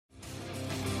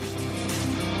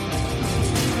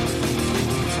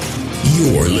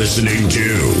You're listening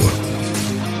to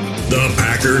the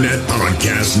Packernet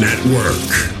Podcast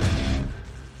Network.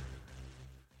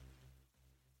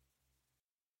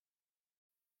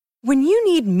 When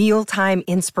you need mealtime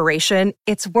inspiration,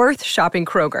 it's worth shopping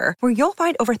Kroger, where you'll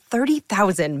find over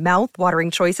 30,000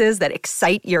 mouth-watering choices that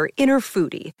excite your inner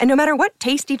foodie. And no matter what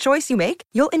tasty choice you make,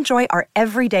 you'll enjoy our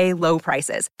everyday low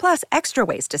prices, plus extra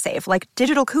ways to save, like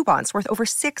digital coupons worth over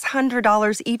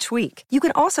 $600 each week. You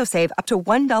can also save up to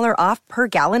 $1 off per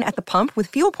gallon at the pump with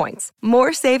fuel points.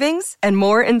 More savings and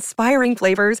more inspiring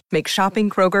flavors make shopping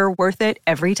Kroger worth it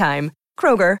every time.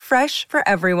 Kroger, fresh for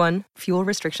everyone. Fuel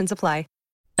restrictions apply.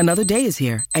 Another day is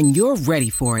here, and you're ready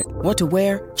for it. What to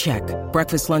wear? Check.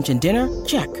 Breakfast, lunch, and dinner?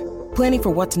 Check. Planning for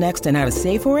what's next and how to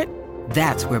save for it?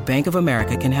 That's where Bank of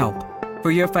America can help. For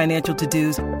your financial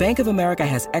to-dos, Bank of America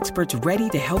has experts ready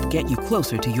to help get you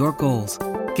closer to your goals.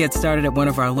 Get started at one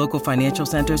of our local financial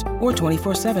centers or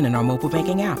 24/7 in our mobile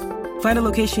banking app. Find a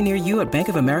location near you at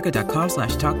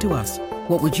bankofamerica.com/talktous.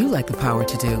 What would you like the power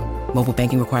to do? Mobile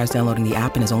banking requires downloading the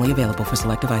app and is only available for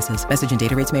select devices. Message and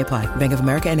data rates may apply. Bank of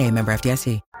America N.A., member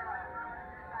FDIC.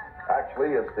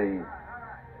 Actually, it's the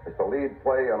lead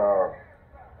play in our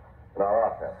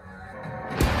offense.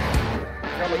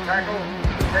 Double tackle,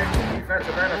 take the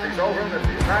defensive end if he's over him. If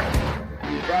he's not,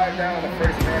 you drive down the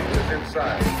first man who is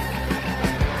inside.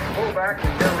 Pull back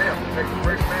and tell him to take the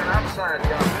first man outside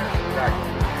the offensive tackle.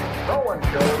 No one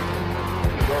goes.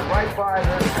 Go right by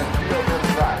them and field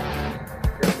inside.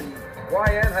 If the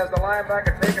YN has the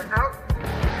linebacker taken out,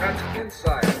 he cuts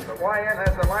inside. If the YN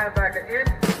has the linebacker in,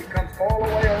 he comes all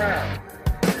the way around.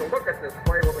 So look at this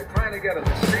play. What we're trying to get is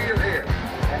a seal here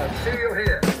and a seal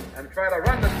here and try to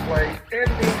run this play in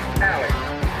the alley.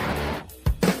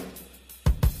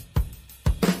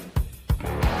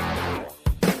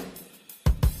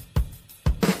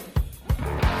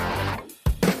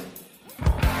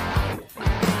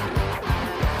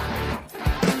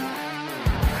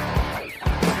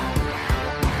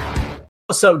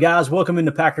 What's up, guys? Welcome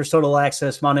into Packers Total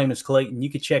Access. My name is Clayton. You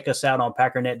can check us out on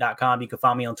Packernet.com. You can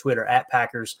find me on Twitter at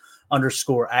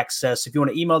Packers_access. If you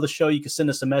want to email the show, you can send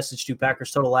us a message to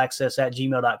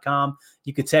PackersTotalAccess@gmail.com.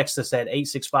 You can text us at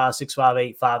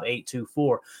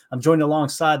 865-658-5824. I'm joined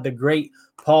alongside the great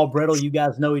Paul Bretl. You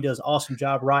guys know he does an awesome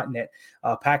job writing at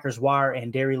Packerswire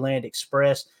and Dairyland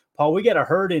Express. Paul, we got a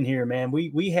herd in here, man.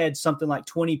 We had something like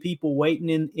 20 people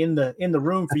waiting in the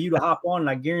room for you to hop on, and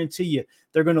I guarantee you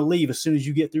they're going to leave as soon as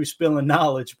you get through spilling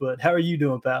knowledge. But how are you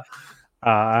doing, pal?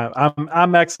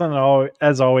 I'm excellent.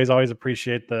 As always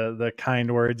appreciate the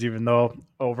kind words, even though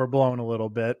overblown a little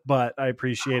bit, but I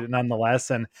appreciate it nonetheless.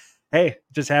 And hey,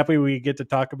 just happy we get to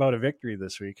talk about a victory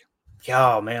this week.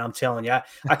 Oh man, I'm telling you,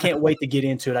 I can't wait to get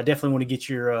into it. I definitely want to get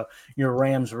your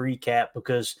Rams recap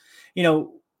because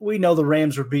we know the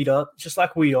Rams were beat up just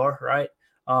like we are, right?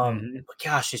 But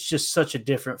gosh, it's just such a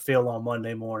different feel on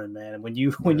Monday morning, man. And when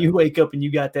you wake up and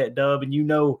you got that dub, and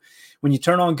when you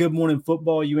turn on Good Morning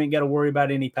Football, you ain't got to worry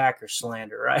about any Packers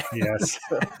slander, right? Yes.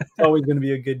 So it's always going to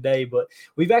be a good day. But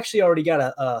we've actually already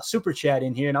got a super chat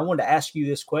in here, and I wanted to ask you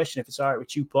this question, if it's all right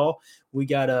with you, Paul. We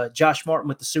got Josh Martin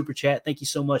with the super chat. Thank you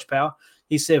so much, pal.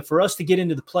 He said, for us to get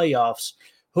into the playoffs,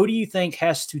 who do you think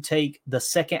has to take the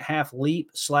second half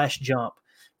leap/jump?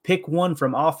 Pick one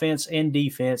from offense and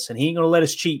defense, and he ain't going to let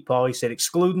us cheat, Paul. He said,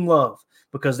 excluding Love,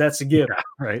 because that's a given. Yeah,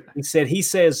 right. He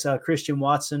says Christian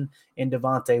Watson and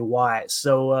Devontae Wyatt.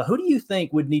 So who do you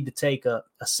think would need to take a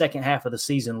second half of the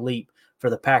season leap for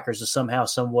the Packers to somehow,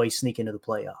 some way sneak into the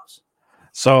playoffs?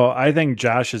 So I think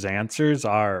Josh's answers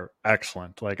are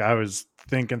excellent. Like, I was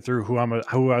thinking through who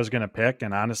I was going to pick,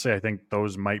 and honestly, I think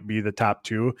those might be the top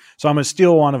two. So I'm going to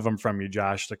steal one of them from you,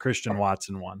 Josh, the Christian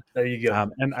Watson one. There you go.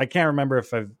 And I can't remember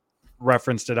if I've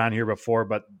referenced it on here before,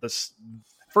 but this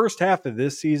first half of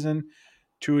this season,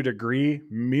 to a degree,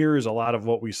 mirrors a lot of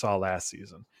what we saw last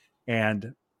season.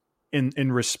 And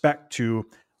in respect to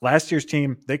last year's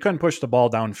team, they couldn't push the ball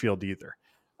downfield either.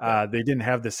 They didn't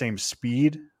have the same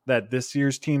speed that this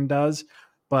year's team does,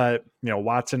 but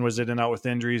Watson was in and out with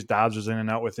injuries. Dobbs was in and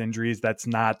out with injuries. That's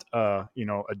not a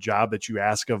job that you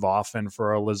ask of often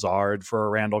for a Lazard, for a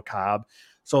Randall Cobb.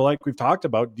 So like we've talked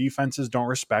about, defenses don't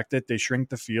respect it. They shrink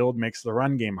the field, makes the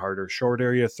run game harder. Short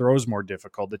area throws more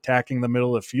difficult. Attacking the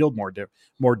middle of the field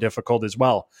more difficult as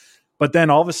well. But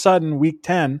then all of a sudden, week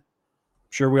 10, I'm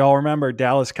sure we all remember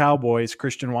Dallas Cowboys,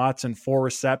 Christian Watson, 4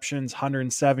 receptions,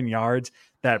 107 yards.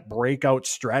 That breakout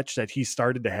stretch that he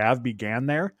started to have began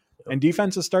there. And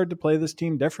defenses started to play this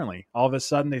team differently. All of a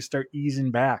sudden, they start easing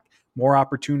back. More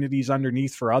opportunities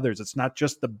underneath for others. It's not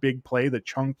just the big play, the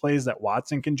chunk plays that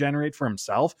Watson can generate for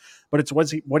himself, but it's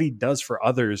what he does for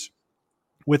others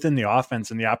within the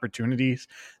offense and the opportunities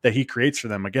that he creates for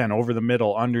them, again, over the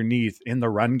middle, underneath, in the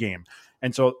run game.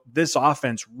 And so this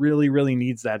offense really, really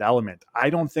needs that element. I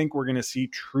don't think we're going to see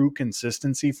true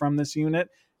consistency from this unit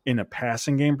in a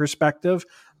passing game perspective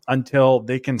until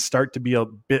they can start to be a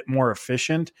bit more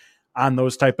efficient on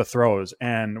those type of throws.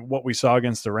 And what we saw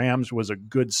against the Rams was a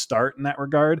good start in that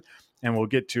regard. And we'll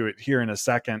get to it here in a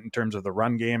second in terms of the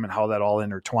run game and how that all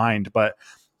intertwined. But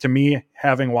to me,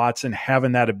 having Watson,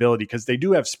 having that ability, because they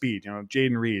do have speed,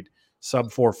 Jaden Reed,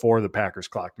 sub 4.4, the Packers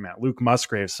clocked him at. Luke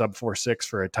Musgrave, sub 4.6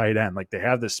 for a tight end. Like, they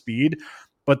have the speed,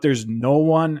 but there's no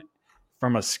one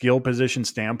from a skill position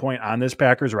standpoint on this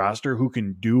Packers roster who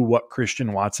can do what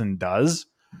Christian Watson does,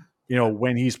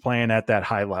 when he's playing at that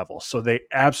high level. So they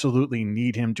absolutely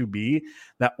need him to be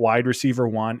that wide receiver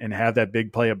one and have that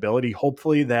big playability.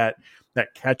 Hopefully that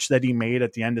catch that he made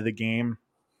at the end of the game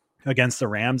against the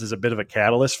Rams is a bit of a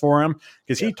catalyst for him,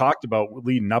 because he talked about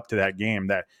leading up to that game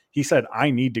that he said,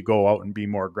 I need to go out and be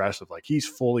more aggressive. Like, he's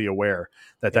fully aware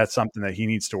that that's something that he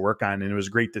needs to work on. And it was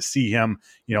great to see him,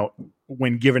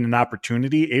 when given an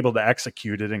opportunity, able to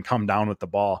execute it and come down with the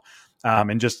ball.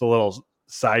 And just a little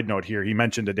side note here, he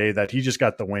mentioned today that he just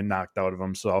got the wind knocked out of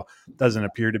him. So it doesn't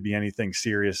appear to be anything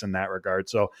serious in that regard.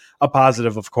 So a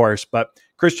positive, of course, but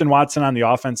Christian Watson on the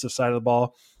offensive side of the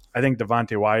ball, I think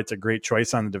Devontae Wyatt's a great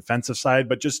choice on the defensive side.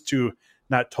 But just to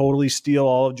not totally steal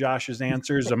all of Josh's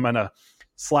answers, I'm going to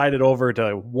slide it over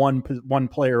to one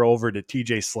player over to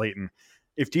TJ Slayton.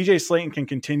 If TJ Slayton can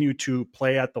continue to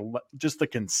play at just the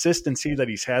consistency that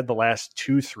he's had the last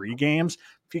 2-3 games,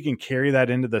 if he can carry that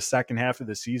into the second half of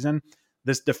the season,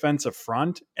 this defensive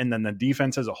front and then the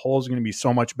defense as a whole is going to be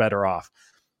so much better off.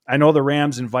 I know the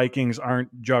Rams and Vikings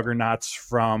aren't juggernauts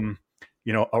from,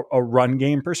 a run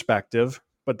game perspective,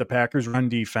 but the Packers run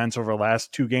defense over the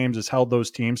last 2 games has held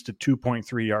those teams to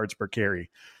 2.3 yards per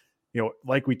carry.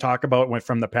 Like we talk about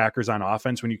from the Packers on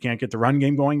offense, when you can't get the run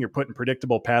game going, you're put in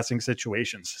predictable passing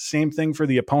situations. Same thing for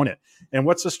the opponent. And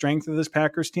what's the strength of this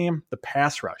Packers team? The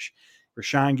pass rush.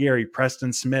 Rashawn Gary,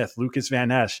 Preston Smith, Lucas Van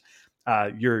Ness,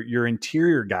 your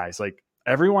interior guys, like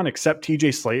everyone except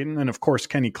TJ Slayton. And of course,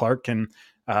 Kenny Clark can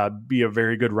be a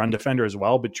very good run defender as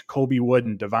well. But Jacoby Wood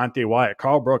and Devontae Wyatt,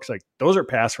 Carl Brooks, like those are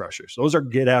pass rushers. Those are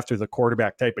get after the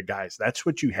quarterback type of guys. That's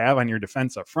what you have on your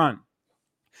defense up front.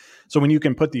 So when you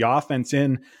can put the offense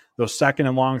in those second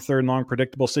and long, third and long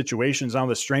predictable situations, now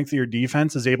the strength of your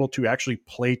defense is able to actually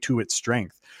play to its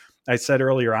strength. I said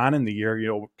earlier on in the year,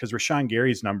 because Rashawn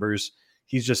Gary's numbers,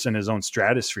 he's just in his own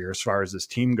stratosphere as far as this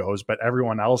team goes, but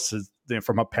everyone else is,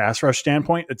 from a pass rush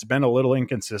standpoint, it's been a little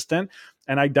inconsistent.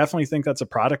 And I definitely think that's a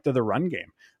product of the run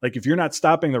game. Like, if you're not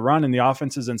stopping the run and the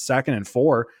offense is in 2nd and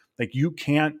 4, like, you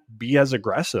can't be as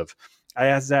aggressive. I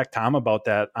asked Zach Tom about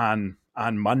that on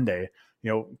Monday,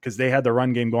 because they had the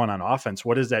run game going on offense.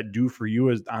 What does that do for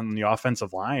you as on the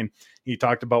offensive line? He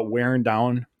talked about wearing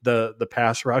down the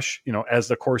pass rush, as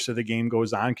the course of the game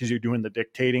goes on, because you're doing the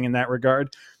dictating in that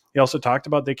regard. He also talked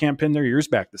about they can't pin their ears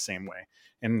back the same way.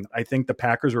 And I think the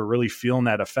Packers were really feeling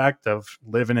that effect of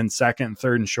living in 2nd and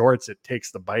 3rd and shorts. It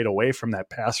takes the bite away from that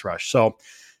pass rush. So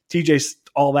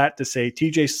all that to say,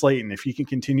 TJ Slayton, if he can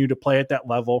continue to play at that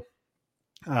level,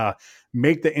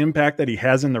 make the impact that he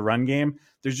has in the run game,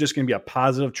 there's just going to be a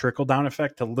positive trickle-down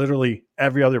effect to literally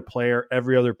every other player,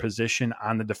 every other position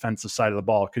on the defensive side of the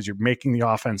ball, because you're making the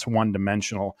offense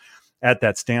one-dimensional at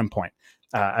that standpoint.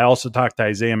 I also talked to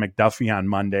Isaiah McDuffie on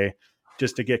Monday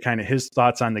just to get kind of his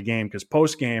thoughts on the game, because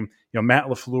post-game, Matt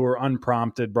LaFleur,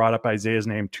 unprompted, brought up Isaiah's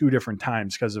name 2 different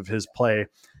times because of his play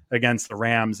against the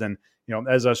Rams. And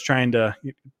as I was trying to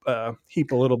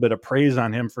heap a little bit of praise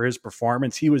on him for his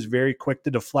performance, he was very quick to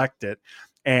deflect it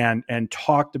and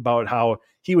talked about how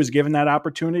he was given that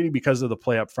opportunity because of the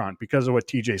play up front, because of what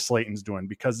TJ Slayton's doing,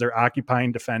 because they're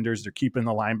occupying defenders, they're keeping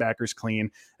the linebackers clean.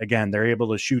 Again, they're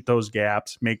able to shoot those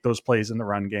gaps, make those plays in the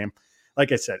run game.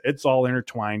 Like I said, it's all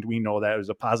intertwined. We know that it was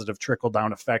a positive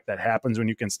trickle-down effect that happens when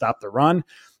you can stop the run.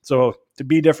 So to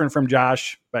be different from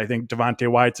Josh, I think Devontae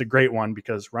Wyatt's a great one,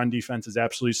 because run defense is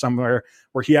absolutely somewhere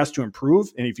where he has to improve.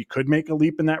 And if he could make a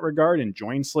leap in that regard and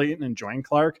join Slayton and join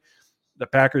Clark, the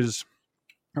Packers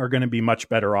are going to be much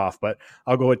better off. But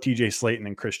I'll go with TJ Slayton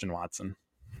and Christian Watson.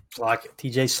 Like it.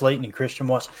 TJ Slayton and Christian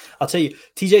Watson. I'll tell you,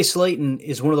 TJ Slayton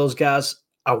is one of those guys.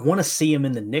 I want to see him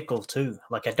in the nickel too.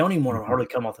 Like, I don't even want to hardly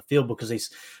come off the field, because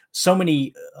he's so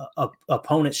many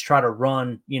opponents try to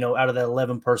run, out of that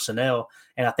 11 personnel.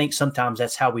 And I think sometimes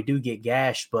that's how we do get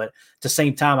gashed. But at the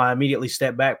same time, I immediately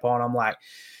step back, Paul, and I'm like,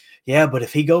 yeah, but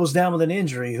if he goes down with an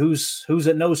injury, who's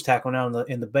at nose tackle now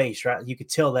in the base, right? You could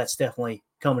tell that's definitely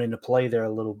coming into play there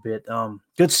a little bit.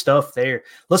 Good stuff there.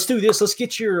 Let's do this. Let's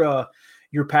get your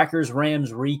your Packers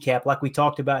Rams recap, like we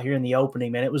talked about here in the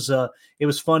opening, man. It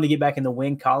was fun to get back in the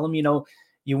win column.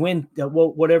 You win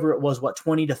whatever it was,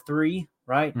 20-3,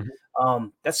 right? Mm-hmm.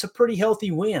 That's a pretty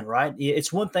healthy win, right?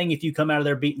 It's one thing if you come out of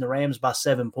there beating the Rams by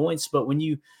 7 points, but when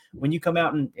you come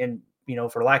out and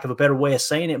for lack of a better way of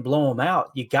saying it, blow them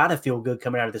out, you got to feel good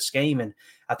coming out of this game. And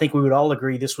I think we would all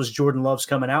agree this was Jordan Love's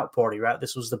coming out party, right?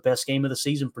 This was the best game of the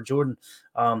season for Jordan.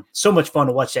 So much fun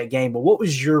to watch that game. But what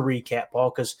was your recap, Paul?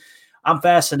 Because I'm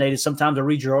fascinated. Sometimes I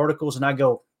read your articles and I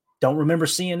go, don't remember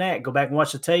seeing that. Go back and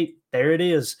watch the tape. There it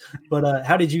is. But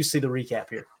how did you see the recap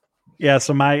here? Yeah,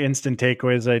 so my instant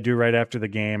takeaways I do right after the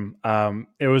game,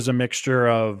 it was a mixture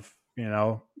of,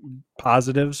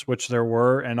 positives, which there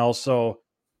were, and also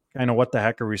kind of what the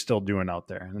heck are we still doing out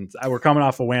there? And we're coming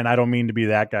off a win. I don't mean to be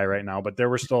that guy right now, but there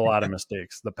were still a lot of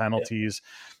mistakes. The penalties,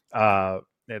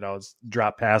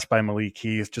 drop pass by Malik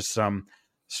Heath, just some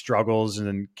struggles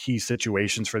and key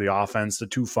situations for the offense, the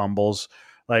 2 fumbles.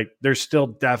 Like, there's still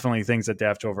definitely things that they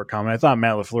have to overcome. And I thought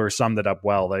Matt LaFleur summed it up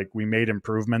well. Like, we made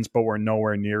improvements, but we're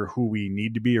nowhere near who we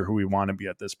need to be or who we want to be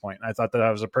at this point. And I thought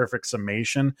that was a perfect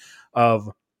summation of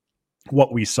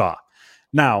what we saw.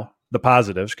 Now, the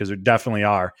positives, because there definitely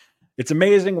are. It's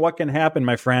amazing what can happen,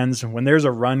 my friends, when there's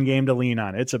a run game to lean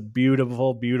on. It's a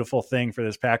beautiful, beautiful thing for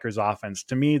this Packers offense.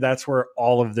 To me, that's where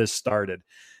all of this started.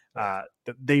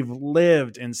 They've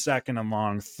lived in 2nd and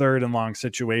long, 3rd and long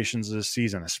situations this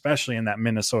season, especially in that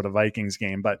Minnesota Vikings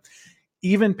game. But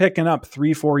even picking up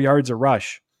 3-4 yards a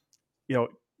rush,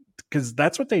 because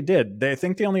that's what they did. I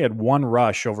think they only had 1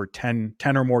 rush over 10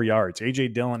 or more yards.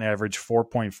 AJ Dillon averaged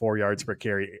 4.4 yards per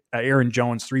carry. Aaron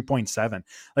Jones, 3.7.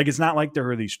 Like, it's not like there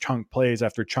were these chunk plays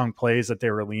after chunk plays that they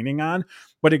were leaning on,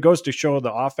 but it goes to show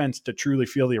the offense to truly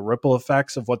feel the ripple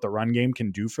effects of what the run game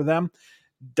can do for them.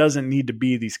 Doesn't need to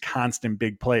be these constant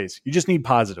big plays. You just need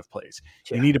positive plays.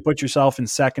 Yeah. You need to put yourself in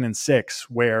 2nd and 6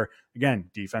 where, again,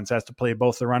 defense has to play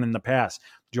both the run and the pass.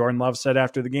 Jordan Love said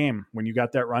after the game, when you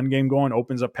got that run game going,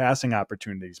 opens up passing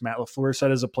opportunities. Matt LaFleur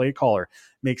said as a play caller,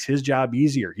 makes his job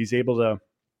easier. He's able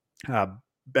to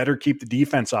better keep the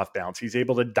defense off balance. He's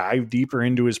able to dive deeper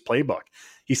into his playbook.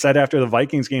 He said after the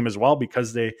Vikings game as well,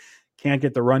 because they can't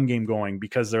get the run game going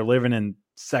because they're living in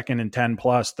 2nd and 10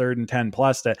 plus, 3rd and 10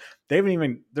 plus, that they haven't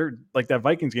even, they're like, that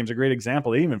Vikings game is a great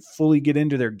example. They didn't even fully get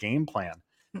into their game plan,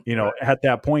 at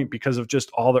that point because of just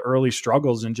all the early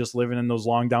struggles and just living in those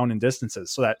long down and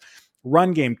distances. So that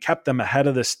run game kept them ahead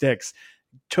of the sticks,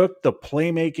 took the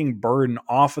playmaking burden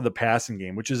off of the passing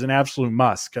game, which is an absolute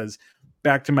must. Because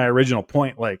back to my original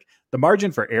point, like, the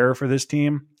margin for error for this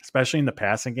team, especially in the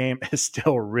passing game, is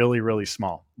still really, really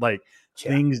small. Like,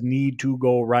 things need to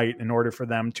go right in order for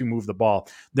them to move the ball.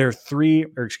 There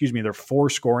are 4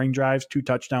 scoring drives, 2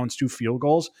 touchdowns, 2 field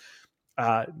goals.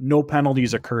 No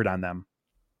penalties occurred on them.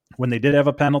 When they did have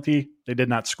a penalty, they did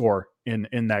not score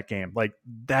in that game. Like,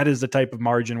 that is the type of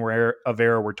margin of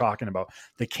error we're talking about.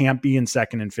 They can't be in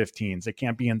 2nd and 15s. They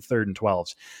can't be in 3rd and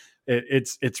 12s.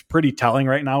 It's pretty telling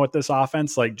right now with this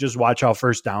offense. Like, just watch how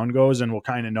first down goes and we'll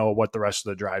kind of know what the rest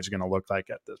of the drive is going to look like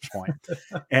at this point.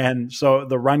 And so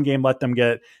the run game let them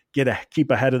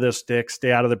keep ahead of the sticks,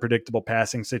 stay out of the predictable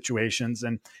passing situations.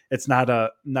 And it's not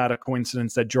a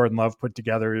coincidence that Jordan Love put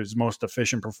together his most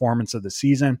efficient performance of the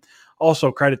season.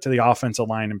 Also, credit to the offensive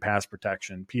line and pass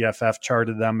protection. PFF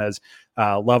charted them as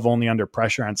Love only under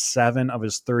pressure on 7 of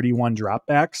his 31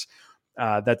 dropbacks.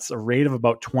 That's a rate of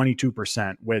about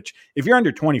 22%, which if you're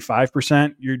under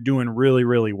 25%, you're doing really,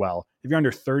 really well. If you're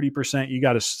under 30%, you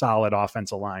got a solid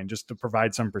offensive line, just to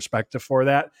provide some perspective for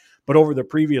that. But over the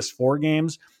previous 4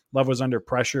 games, Love was under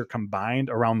pressure combined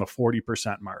around the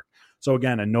 40% mark. So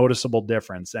again, a noticeable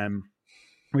difference. And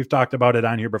we've talked about it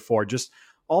on here before, just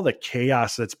all the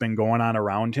chaos that's been going on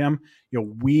around him.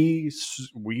 We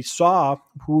saw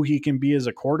who he can be as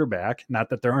a quarterback. Not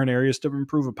that there aren't areas to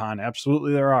improve upon.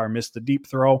 Absolutely there are. Missed the deep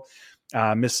throw,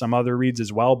 missed some other reads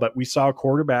as well. But we saw a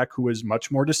quarterback who is much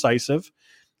more decisive,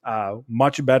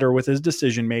 much better with his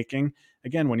decision-making.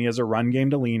 Again, when he has a run game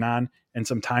to lean on and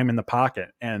some time in the pocket.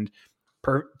 And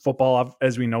football,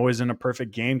 as we know, isn't a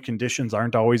perfect game. Conditions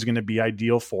aren't always going to be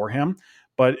ideal for him.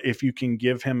 But if you can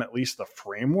give him at least the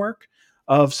framework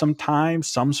of some time,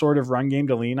 some sort of run game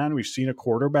to lean on, we've seen a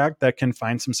quarterback that can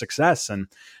find some success. And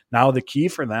now the key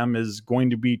for them is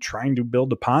going to be trying to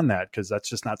build upon that, because that's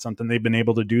just not something they've been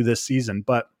able to do this season.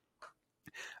 But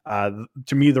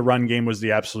to me, the run game was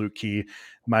the absolute key.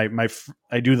 I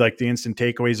do like the instant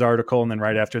takeaways article. And then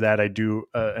right after that, I do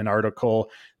an article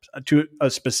to a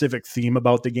specific theme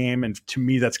about the game. And to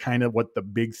me, that's kind of what the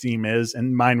big theme is.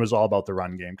 And mine was all about the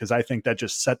run game, because I think that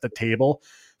just set the table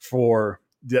for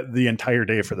the entire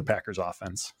day for the Packers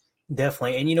offense.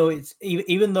 Definitely. And, it's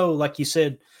even though, like you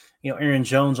said, Aaron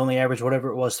Jones only averaged whatever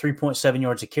it was, 3.7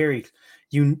 yards a carry.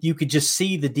 You could just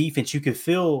see the defense. You could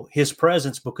feel his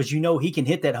presence because he can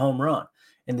hit that home run.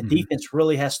 And the defense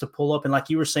really has to pull up. And like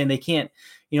you were saying, they can't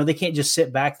just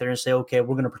sit back there and say, okay,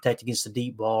 we're going to protect against the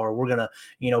deep ball, or we're going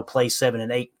to, play 7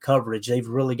 and 8 coverage. They've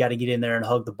really got to get in there and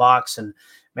hug the box. And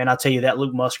man, I'll tell you, that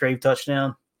Luke Musgrave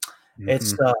touchdown,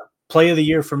 it's play of the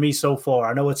year for me so far.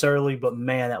 I know it's early, but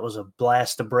man, that was a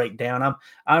blast to break down.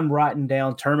 I'm writing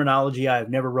down terminology I've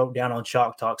never wrote down on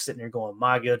Chalk Talk, sitting there going,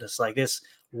 my goodness, like this,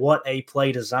 what a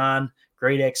play design,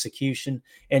 great execution,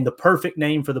 and the perfect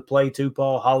name for the play too,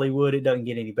 Paul. Hollywood. It doesn't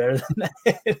get any better than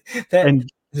that. That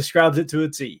describes it to a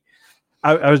T.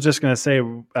 I was just going to say,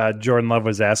 Jordan Love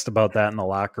was asked about that in the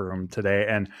locker room today.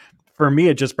 And for me,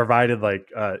 it just provided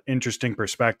interesting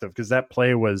perspective, because that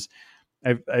play was,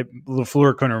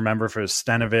 LaFleur couldn't remember if it was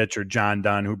Stenovich or John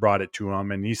Dunn who brought it to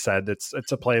him. And he said it's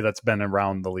a play that's been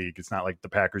around the league. It's not like the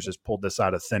Packers just pulled this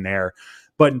out of thin air.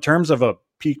 But in terms of a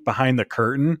peek behind the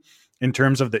curtain, in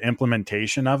terms of the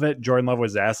implementation of it, Jordan Love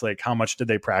was asked, how much did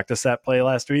they practice that play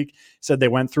last week? He said they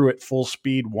went through it full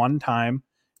speed one time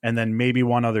and then maybe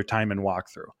one other time in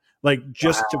walkthrough.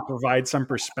 To provide some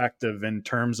perspective in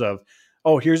terms of,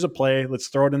 oh, here's a play. Let's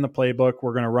throw it in the playbook.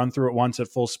 We're going to run through it once at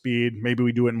full speed. Maybe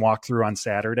we do it in walkthrough on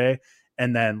Saturday.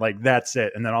 And then that's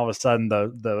it. And then all of a sudden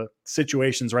the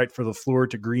situation's right for LaFleur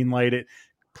to green light it,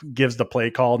 gives the play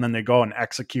call, and then they go and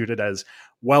execute it as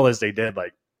well as they did.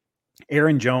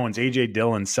 Aaron Jones, AJ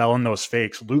Dillon selling those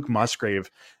fakes, Luke Musgrave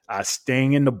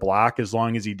staying in the block as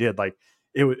long as he did.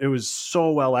 It was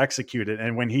so well executed.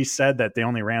 And when he said that they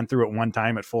only ran through it one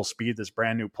time at full speed, this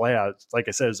brand new play, like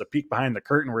I said, it was a peek behind the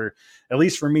curtain where, at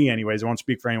least for me anyways, I won't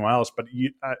speak for anyone else, but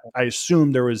I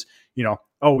assume there was,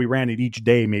 we ran it each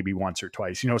day, maybe once or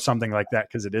twice, something like that,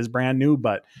 because it is brand new,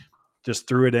 but just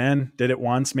threw it in, did it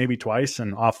once, maybe twice,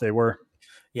 and off they were.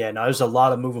 Yeah, no, there's a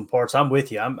lot of moving parts. I'm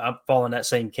with you. I'm following that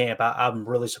same camp. I'm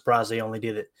really surprised they only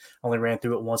ran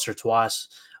through it once or twice.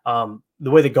 The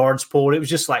way the guards pulled, it was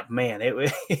just like, man,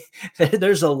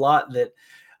 there's a lot that,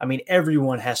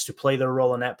 everyone has to play their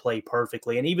role in that play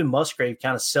perfectly. And even Musgrave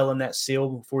kind of selling that seal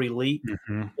before he leaped.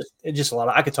 It's just a lot.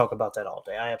 I could talk about that all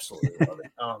day. I absolutely love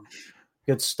it.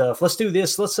 Good stuff. Let's do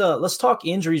this. Let's talk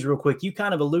injuries real quick. You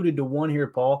kind of alluded to one here,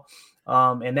 Paul.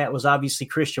 And that was obviously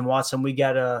Christian Watson. We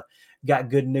got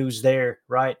good news there,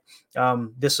 right?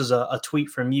 This is a tweet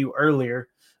from you earlier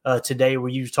today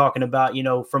where you were talking about,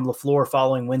 from LaFleur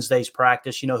following Wednesday's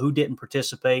practice, who didn't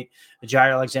participate: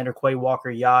 Jair Alexander, Quay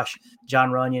Walker, Yash,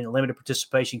 John Runyon, limited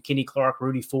participation, Kenny Clark,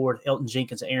 Rudy Ford, Elton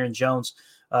Jenkins, Aaron Jones,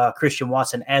 Christian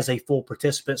Watson as a full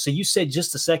participant. So you said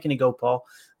just a second ago, Paul,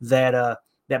 that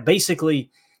basically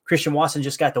Christian Watson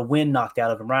just got the wind knocked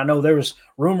out of him, right? I know there was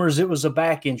rumors it was a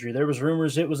back injury. There was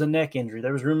rumors it was a neck injury.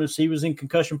 There was rumors he was in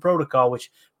concussion protocol,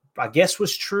 which I guess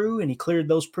was true, and he cleared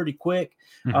those pretty quick.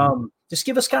 Just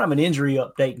give us kind of an injury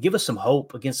update and give us some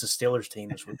hope against the Steelers team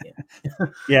this weekend.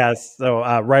 Yeah. So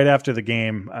right after the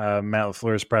game, Matt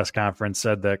LaFleur's press conference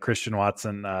said that Christian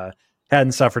Watson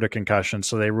hadn't suffered a concussion,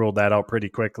 so they ruled that out pretty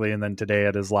quickly. And then today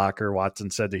at his locker, Watson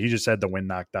said that he just had the wind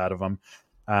knocked out of him.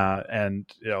 And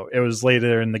it was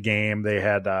later in the game. They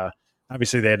had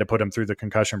obviously they had to put him through the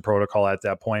concussion protocol at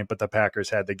that point, but the Packers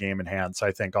had the game in hand. So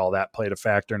I think all that played a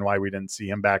factor in why we didn't see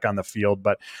him back on the field.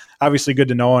 But obviously good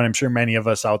to know, and I'm sure many of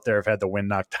us out there have had the wind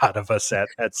knocked out of us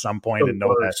at some point and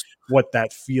know what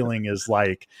that feeling is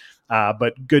like.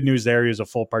 But good news there, he was a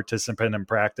full participant in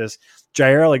practice.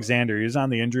 Jair Alexander, he was on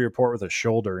the injury report with a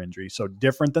shoulder injury, so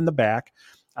different than the back.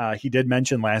 He did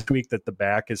mention last week that the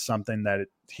back is something that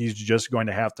he's just going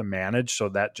to have to manage. So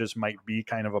that just might be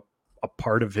kind of a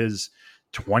part of his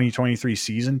 2023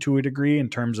 season to a degree in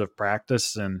terms of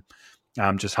practice and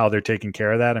just how they're taking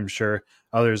care of that. I'm sure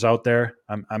others out there,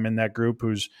 I'm in that group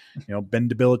who's, been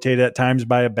debilitated at times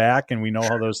by a back, and we know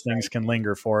how those things can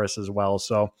linger for us as well.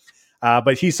 So,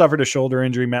 but he suffered a shoulder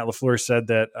injury. Matt LaFleur said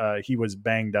that he was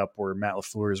banged up, were Matt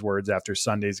LaFleur's words after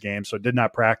Sunday's game. So did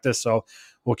not practice. So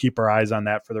we'll keep our eyes on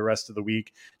that for the rest of the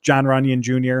week. John Runyon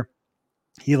Jr.,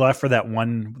 he left for that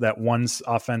one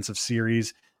offensive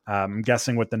series. I'm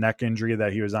guessing with the neck injury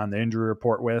that he was on the injury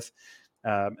report with.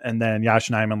 And then Yash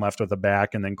Nyman left with a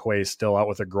back, and then Quay still out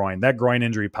with a groin. That groin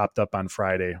injury popped up on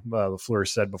Friday. LaFleur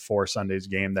said before Sunday's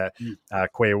game that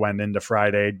Quay went into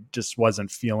Friday, just wasn't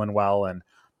feeling well, and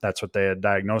that's what they had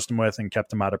diagnosed him with and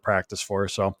kept him out of practice for.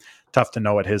 So tough to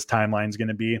know what his timeline is going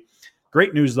to be.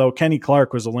 Great news, though. Kenny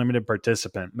Clark was a limited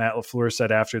participant. Matt LaFleur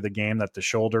said after the game that the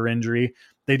shoulder injury,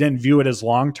 they didn't view it as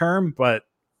long-term, but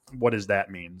what does that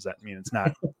mean? Does that mean it's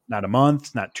not a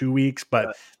month, not 2 weeks,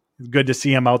 but good to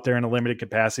see him out there in a limited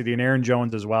capacity. And Aaron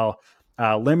Jones as well.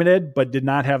 limited, but did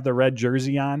not have the red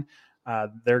jersey on.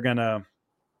 They're going to,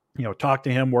 talk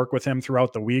to him, work with him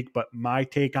throughout the week. But my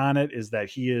take on it is that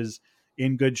he is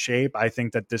in good shape. I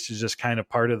think that this is just kind of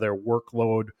part of their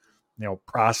workload,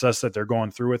 process that they're going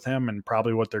through with him, and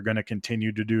probably what they're going to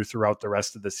continue to do throughout the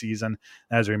rest of the season.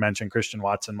 As we mentioned, Christian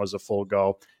Watson was a full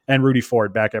go, and Rudy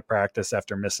Ford back at practice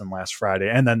after missing last Friday,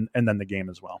 and then the game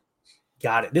as well.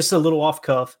 Got it. This is a little off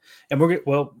cuff, and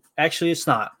actually it's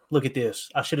not. Look at this.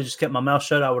 I should have just kept my mouth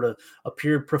shut. I would have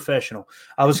appeared professional.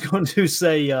 I was going to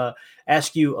say,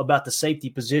 ask you about the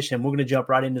safety position. We're going to jump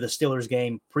right into the Steelers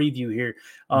game preview here.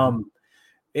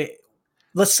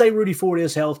 Let's say Rudy Ford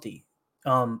is healthy.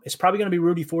 It's probably going to be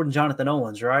Rudy Ford and Jonathan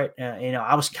Owens, right?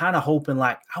 I was kind of hoping,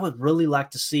 I would really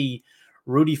like to see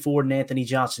Rudy Ford and Anthony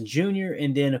Johnson Jr.,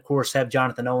 and then, of course, have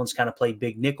Jonathan Owens kind of play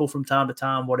big nickel from time to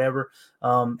time, whatever.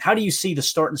 How do you see the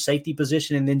starting safety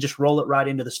position, and then just roll it right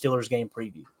into the Steelers game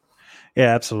preview?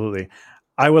 Yeah, absolutely.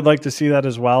 I would like to see that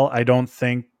as well. I don't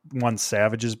think once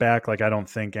Savage is back, I don't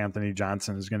think Anthony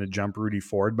Johnson is going to jump Rudy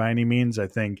Ford by any means. I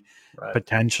think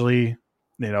potentially,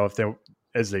 if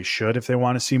they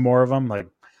want to see more of him,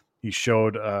 he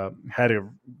showed, had a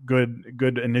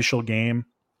good initial game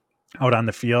out on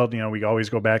the field. We always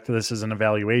go back to this as an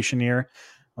evaluation year.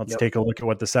 Let's take a look at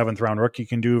what the 7th round rookie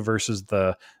can do versus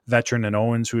the veteran in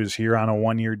Owens, who is here on a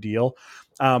 1-year deal.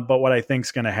 But what I think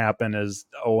is going to happen is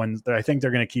Owens, I think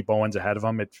they're going to keep Owens ahead of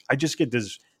him. I just get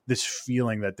this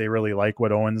feeling that they really like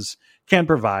what Owens can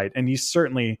provide. And he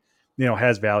certainly,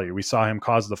 has value. We saw him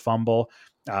cause the fumble,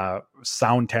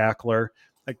 sound tackler.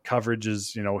 Coverage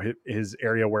is, his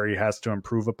area where he has to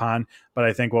improve upon. But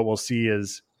I think what we'll see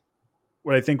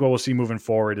moving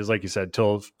forward is, like you said,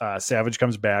 till Savage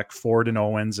comes back, Ford and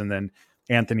Owens, and then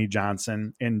Anthony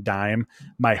Johnson in dime.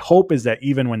 My hope is that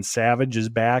even when Savage is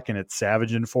back, and it's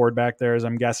Savage and Ford back there, as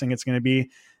I'm guessing it's going to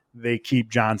be, they keep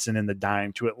Johnson in the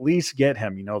dime to at least get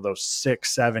him, those 6,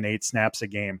 7, 8 snaps a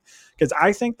game. Because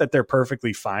I think that they're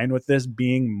perfectly fine with this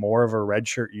being more of a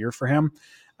redshirt year for him.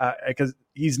 Because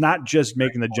he's not just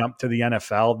making the jump to the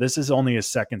NFL. This is only his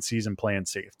second season playing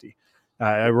safety.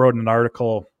 I wrote an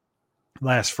article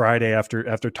last Friday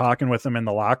after talking with him in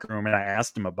the locker room, and I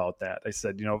asked him about that. I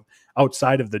said,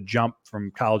 outside of the jump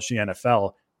from college to the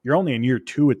NFL, you're only in year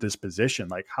 2 at this position.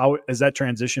 How has that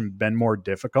transition been more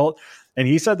difficult? And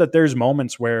he said that there's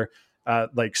moments where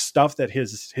stuff that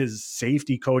his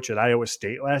safety coach at Iowa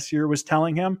State last year was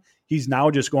telling him, he's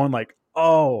now just going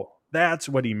oh, that's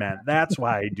what he meant. That's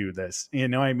why I do this. You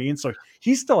know what I mean? So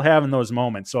he's still having those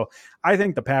moments. So I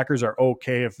think the Packers are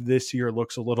okay if this year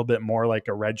looks a little bit more like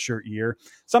a redshirt year,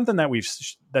 something that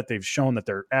they've shown that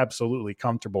they're absolutely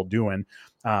comfortable doing.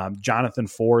 Jonathan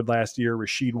Ford last year,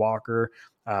 Rasheed Walker,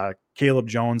 Caleb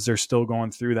Jones, they're still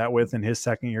going through that with in his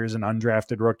second year as an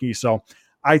undrafted rookie. So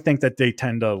I think that they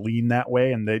tend to lean that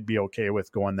way, and they'd be okay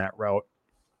with going that route.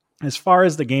 As far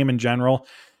as the game in general,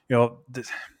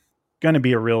 going to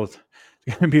be a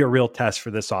real test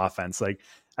for this offense.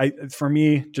 For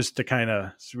me, just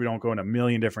to so we don't go in a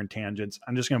million different tangents,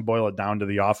 I'm just going to boil it down to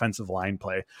the offensive line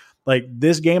play.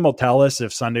 This game will tell us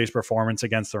if Sunday's performance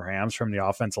against the Rams from the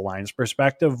offensive line's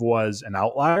perspective was an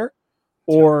outlier,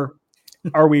 or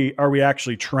are we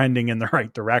actually trending in the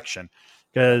right direction?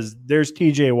 Because there's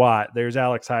TJ Watt, there's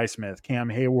Alex Highsmith, Cam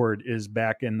Hayward is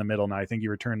back in the middle now. I think he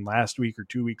returned last week or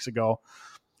 2 weeks ago.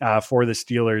 For the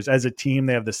Steelers. As a team,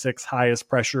 they have the 6th highest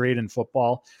pressure rate in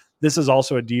football. This is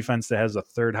also a defense that has the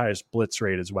 3rd highest blitz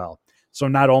rate as well. So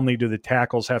not only do the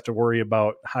tackles have to worry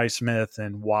about Highsmith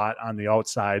and Watt on the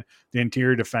outside, the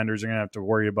interior defenders are going to have to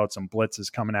worry about some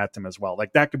blitzes coming at them as well.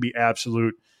 That could be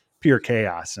absolute pure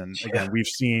chaos. And again, we've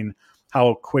seen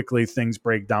how quickly things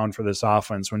break down for this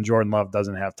offense when Jordan Love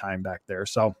doesn't have time back there.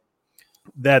 So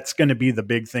that's going to be the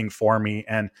big thing for me.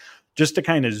 And just to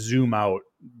kind of zoom out,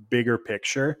 bigger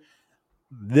picture,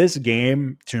 this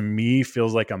game to me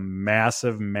feels like a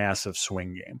massive, massive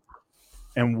swing game.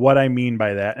 And what I mean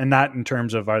by that, and not in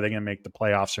terms of are they going to make the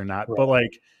playoffs or not, but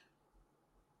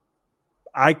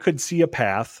I could see a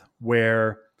path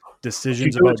where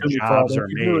decisions about jobs are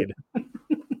made,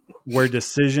 where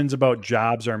decisions about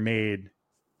jobs are made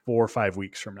 4 or 5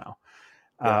 weeks from now.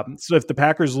 So if the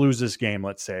Packers lose this game,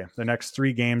 let's say the next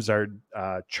 3 games are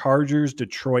Chargers,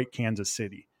 Detroit, Kansas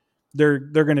City. They're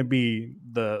going to be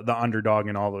the underdog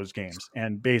in all those games.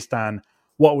 And based on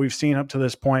what we've seen up to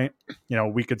this point,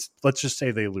 let's just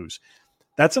say they lose.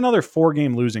 That's another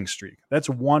 4-game losing streak. That's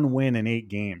 1 win in 8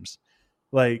 games.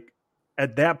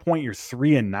 At that point, you're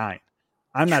 3-9.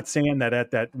 I'm not saying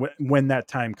that when that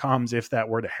time comes, if that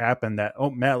were to happen, that,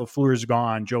 Matt LaFleur's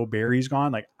gone, Joe Barry's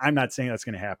gone. I'm not saying that's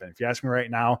going to happen. If you ask me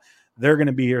right now, they're going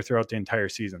to be here throughout the entire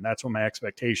season. That's what my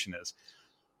expectation is.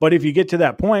 But if you get to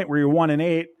that point where you're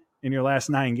 1-8 in your last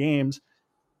 9 games,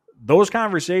 those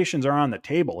conversations are on the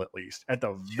table, at least, at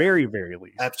the very, very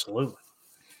least. Absolutely.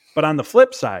 But on the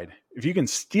flip side, if you can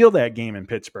steal that game in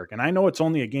Pittsburgh, and I know it's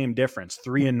only a game difference,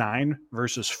 3-9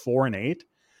 versus 4-8,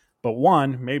 but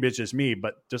one, maybe it's just me,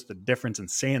 but just the difference in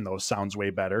saying those sounds way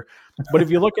better. But if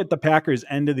you look at the Packers'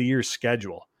 end of the year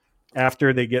schedule,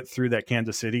 after they get through that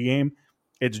Kansas City game,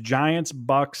 it's Giants,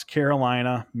 Bucks,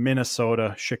 Carolina,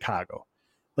 Minnesota, Chicago.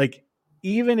 Like,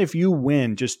 even if you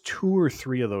win just 2 or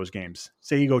 3 of those games,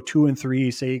 say you go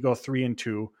 2-3, say you go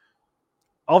 3-2,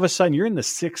 all of a sudden you're in the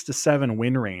 6 to 7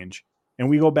 win range. And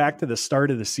we go back to the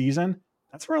start of the season.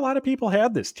 That's where a lot of people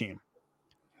had this team.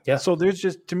 Yeah. So there's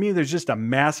just a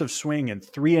massive swing, and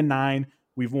 3-9.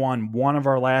 We've won one of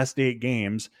our last 8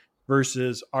 games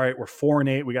versus, all right, we're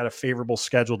 4-8. We got a favorable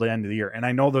schedule to the end of the year. And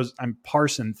I know I'm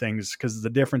parsing things because the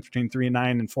difference between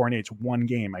 3-9 and 4-8 is one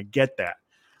game. I get that.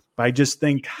 But I just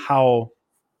think how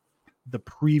the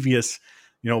previous,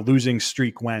 losing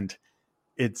streak went,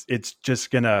 it's just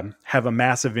going to have a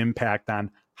massive impact on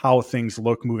how things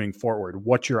look moving forward,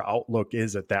 what your outlook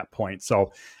is at that point.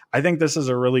 So I think this is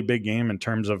a really big game in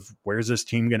terms of where's this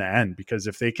team going to end, because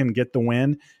if they can get the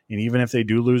win, and even if they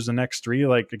do lose the next 3,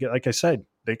 like I said,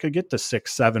 they could get to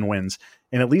 6-7 wins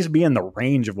and at least be in the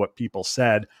range of what people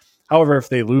said. However, if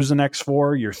they lose the next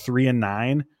 4, you're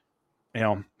 3-9,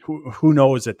 who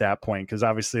knows at that point? Because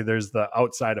obviously there's the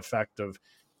outside effect of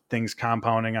things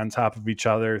compounding on top of each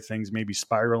other, things maybe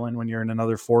spiraling when you're in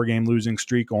another 4-game losing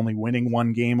streak, only winning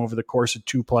 1 game over the course of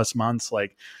 2+ months.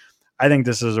 Like, I think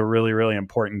this is a really, really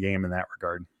important game in that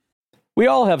regard. We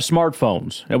all have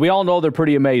smartphones, and we all know they're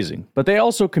pretty amazing, but they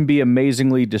also can be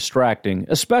amazingly distracting,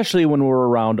 especially when we're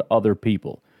around other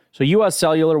people. So US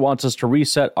Cellular wants us to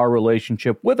reset our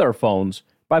relationship with our phones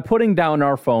by putting down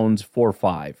our phones for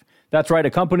 $5. That's right,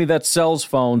 a company that sells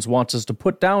phones wants us to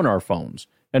put down our phones.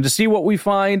 And to see what we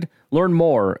find, learn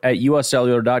more at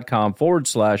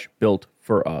uscellular.com/built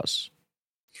for us.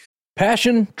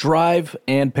 Passion, drive,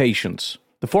 and patience.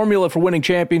 The formula for winning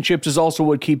championships is also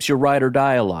what keeps your ride or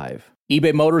die alive.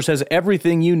 eBay Motors has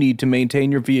everything you need to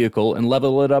maintain your vehicle and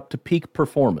level it up to peak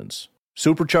performance.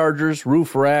 Superchargers,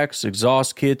 roof racks,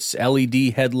 exhaust kits,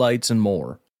 LED headlights, and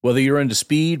more. Whether you're into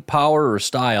speed, power, or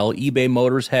style, eBay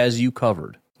Motors has you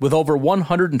covered. With over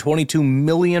 122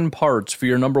 million parts for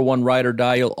your number one ride or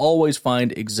die, you'll always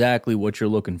find exactly what you're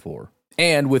looking for.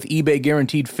 And with eBay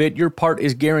Guaranteed Fit, your part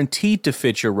is guaranteed to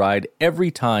fit your ride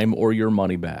every time or your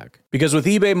money back. Because with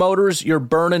eBay Motors, you're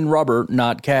burning rubber,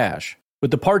 not cash. With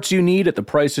the parts you need at the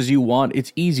prices you want,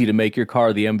 it's easy to make your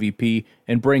car the MVP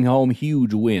and bring home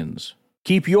huge wins.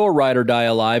 Keep your ride or die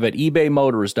alive at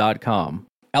ebaymotors.com.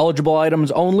 Eligible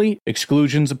items only,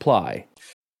 exclusions apply.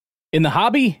 In the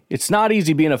hobby, it's not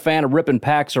easy being a fan of ripping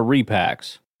packs or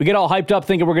repacks. We get all hyped up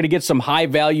thinking we're going to get some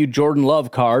high-value Jordan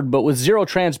Love card, but with zero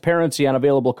transparency on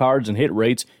available cards and hit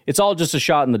rates, it's all just a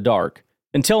shot in the dark.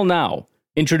 Until now,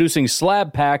 introducing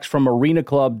slab packs from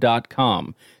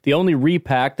arenaclub.com, the only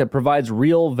repack that provides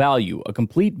real value, a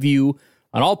complete view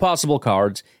on all possible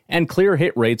cards, and clear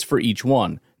hit rates for each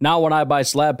one. Now when I buy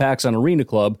slab packs on Arena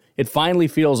Club, it finally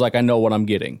feels like I know what I'm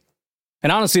getting.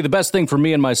 And honestly, the best thing for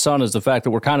me and my son is the fact that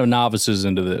we're kind of novices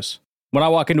into this. When I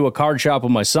walk into a card shop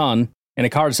with my son, and a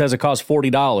card says it costs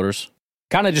 $40,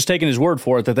 kind of just taking his word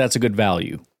for it that that's a good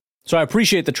value. So I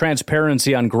appreciate the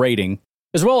transparency on grading,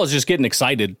 as well as just getting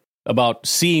excited about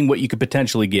seeing what you could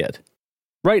potentially get.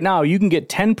 Right now, you can get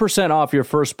 10% off your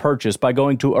first purchase by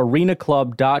going to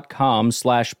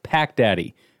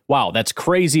arenaclub.com/packdaddy. Wow, that's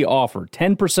crazy offer.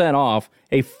 10% off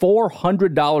a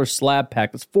 $400 slab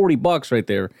pack. That's $40 right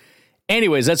there.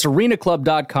 Anyways, that's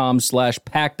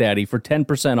arenaclub.com/packdaddy for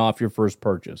 10% off your first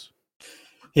purchase.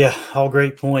 Yeah, all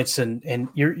great points. And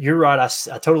you're right. I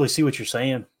totally see what you're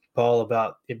saying, Paul,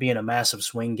 about it being a massive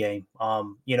swing game.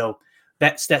 That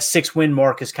 6-win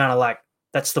mark is kind of like,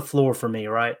 that's the floor for me,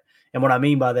 right? And what I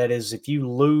mean by that is if you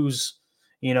lose,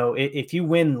 if you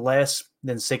win less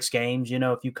than 6 games,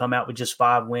 if you come out with just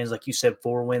 5 wins, like you said,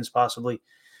 4 wins possibly,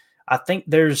 I think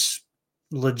there's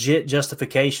legit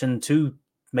justification to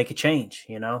make a change,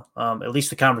 at least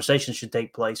the conversation should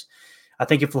take place. I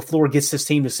think if LaFleur gets this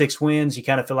team to 6 wins, you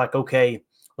kind of feel like, okay,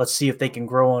 let's see if they can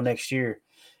grow on next year.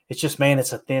 It's just, man,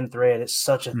 it's a thin thread. It's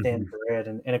such a thin thread.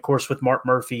 And of course, with Mark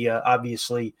Murphy,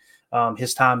 obviously,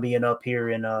 his time being up here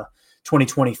in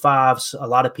 2025, a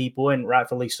lot of people, and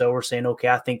rightfully so, are saying, okay,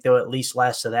 I think they'll at least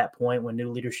last to that point when new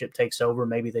leadership takes over.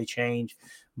 Maybe they change.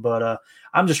 But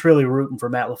I'm just really rooting for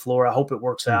Matt LaFleur. I hope it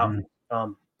works out. I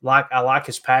like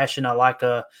his passion. I like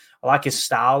his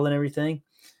style and everything.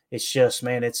 It's just,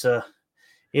 man, it's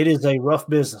It is a rough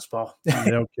business, Paul.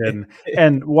 No kidding.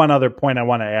 And one other point I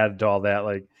want to add to all that,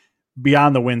 like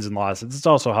beyond the wins and losses, it's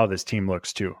also how this team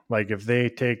looks too. Like if they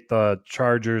take the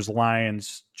Chargers,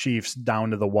 Lions, Chiefs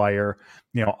down to the wire,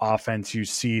 offense, you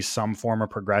see some form of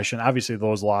progression. Obviously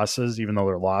those losses, even though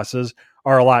they're losses,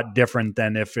 are a lot different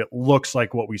than if it looks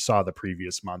like what we saw the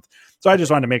previous month. So I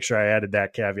just wanted to make sure I added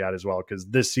that caveat as well, because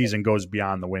this season goes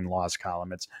beyond the win-loss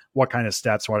column. It's what kind of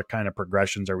stats, what kind of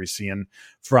progressions are we seeing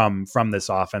from this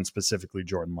offense, specifically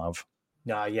Jordan Love.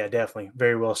 Yeah, definitely.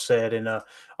 Very well said. And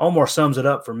Omar sums it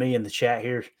up for me in the chat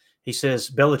here. He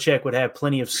says, Belichick would have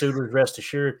plenty of suitors, rest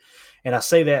assured. And I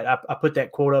say that, I put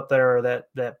that quote up there, or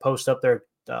that post up there,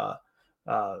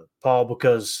 Paul,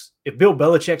 because if Bill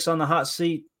Belichick's on the hot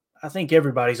seat, I think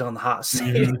everybody's on the hot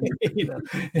seat.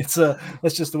 It's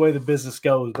that's just the way the business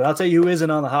goes. But I'll tell you who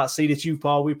isn't on the hot seat. It's you,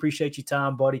 Paul. We appreciate your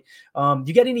time, buddy.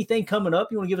 You got anything coming up?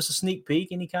 You want to give us a sneak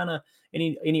peek?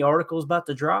 Any articles about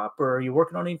the drop, or are you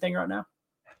working on anything right now?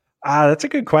 That's a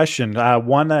good question.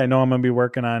 One that I know I'm going to be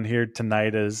working on here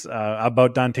tonight is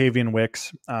about Dontavian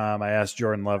Wicks. I asked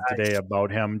Jordan Love today about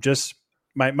him. Just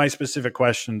my specific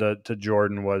question to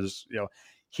Jordan was,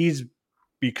 he's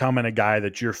becoming a guy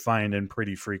that you're finding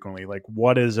pretty frequently. Like,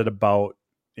 what is it about,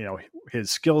 his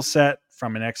skill set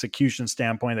from an execution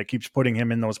standpoint that keeps putting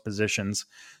him in those positions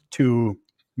to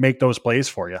make those plays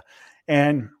for you?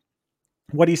 And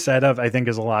what he said I think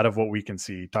is a lot of what we can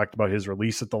see. He talked about his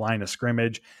release at the line of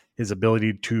scrimmage, his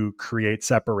ability to create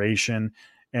separation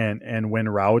and win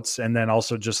routes, and then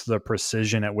also just the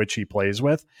precision at which he plays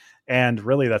with. And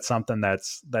really that's something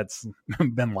that's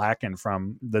been lacking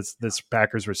from this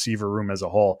Packers receiver room as a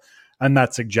whole. I'm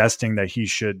not suggesting that he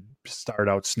should start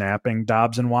out snapping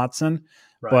Dobbs and Watson,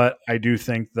 right, but I do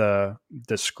think the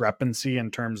discrepancy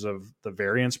in terms of the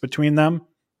variance between them,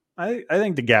 I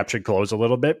think the gap should close a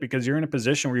little bit, because you're in a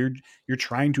position where you're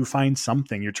trying to find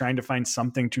something. You're trying to find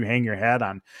something to hang your hat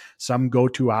on, some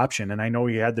go-to option. And I know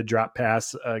he had the drop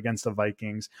pass against the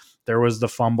Vikings. There was the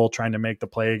fumble trying to make the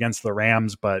play against the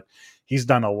Rams, but he's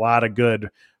done a lot of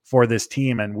good for this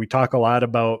team. And we talk a lot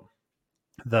about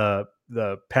the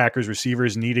Packers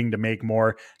receivers needing to make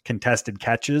more contested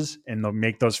catches and they'll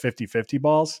make those 50-50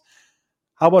 balls.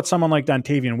 How about someone like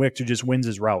Dontavian Wicks who just wins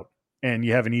his route and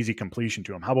you have an easy completion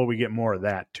to him? How about we get more of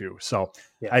that too? So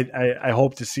yeah. I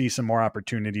hope to see some more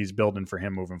opportunities building for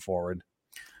him moving forward.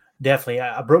 Definitely.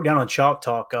 I broke down on Chalk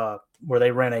Talk where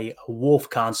they ran a wolf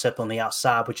concept on the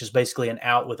outside, which is basically an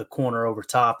out with a corner over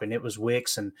top, and it was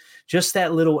Wicks. And just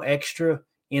that little extra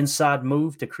inside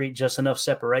move to create just enough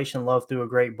separation. Love threw a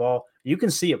great ball. You can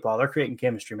see it, Paul. They're creating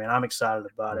chemistry, man. I'm excited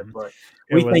about it. But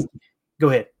go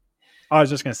ahead. I was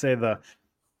just going to say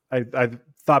I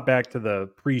thought back to the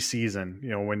preseason,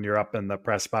 when you're up in the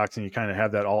press box and you kind of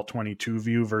have that alt 22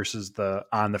 view versus the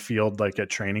on the field, like at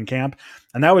training camp.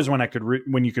 And that was when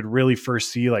when you could really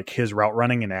first see like his route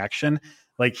running in action.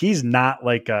 Like he's not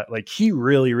he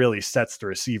really, really sets the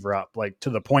receiver up, like to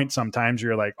the point sometimes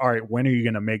you're like, all right, when are you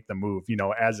going to make the move?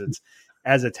 As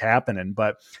it's happening.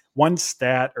 But one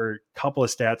stat or couple of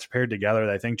stats paired together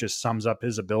that I think just sums up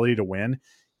his ability to win.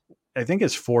 I think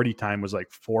his 40 time was like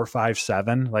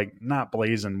 4.57, like not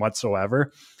blazing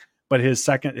whatsoever. But his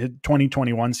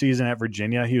 2021 season at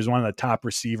Virginia, he was one of the top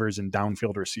receivers in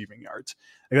downfield receiving yards.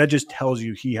 Like that just tells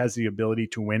you he has the ability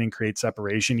to win and create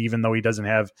separation, even though he doesn't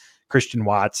have Christian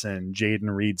Watson,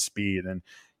 Jaden Reed speed. And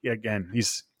again,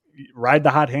 he's ride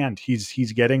the hot hand.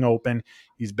 He's getting open.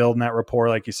 He's building that rapport,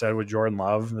 like you said, with Jordan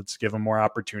Love. Let's give him more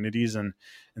opportunities and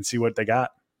see what they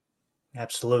got.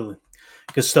 Absolutely.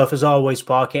 Good stuff as always,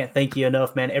 Paul. Can't thank you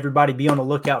enough, man. Everybody be on the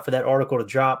lookout for that article to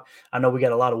drop. I know we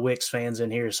got a lot of Wicks fans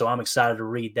in here, so I'm excited to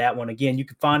read that one. Again, you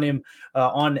can find him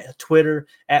on Twitter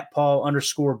at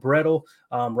Paul_Bretl,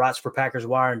 writes for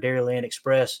Packerswire and Dairyland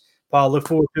Express. Paul, look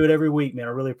forward to it every week, man.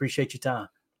 I really appreciate your time.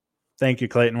 Thank you,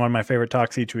 Clayton. One of my favorite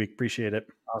talks each week. Appreciate it.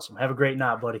 Awesome. Have a great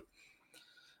night, buddy.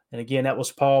 And again, that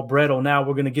was Paul Bretl. Now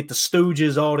we're going to get the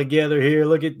Stooges all together here.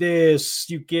 Look at this.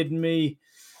 You kidding me?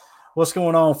 What's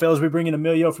going on, fellas? We're bringing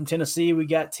Emilio from Tennessee. We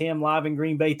got Tim live in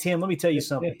Green Bay. Tim, let me tell you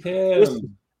something.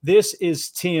 This is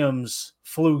Tim's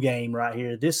flu game right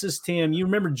here. This is Tim. You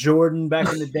remember Jordan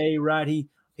back in the day, right?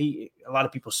 He. A lot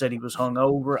of people said he was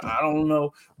hungover. I don't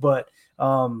know, but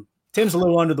Tim's a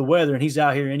little under the weather, and he's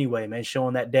out here anyway, man,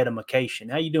 showing that dedication.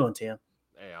 How you doing, Tim?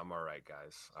 Hey, I'm all right,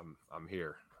 guys. I'm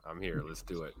here. Let's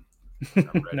do it.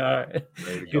 I'm ready. All right.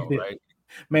 Ready to go, right?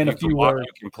 Man, a few words.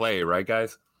 You can play, right,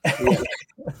 guys?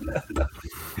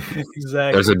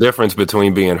 Exactly. There's a difference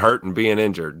between being hurt and being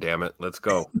injured. Damn it, let's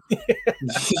go.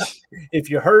 If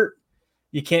you're hurt,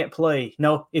 you can't play.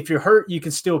 No, if you're hurt, you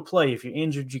can still play. If you're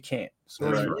injured, you can't. So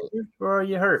are you injured or are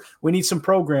you hurt? We need some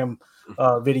program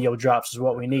video drops is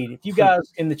what we need. If you guys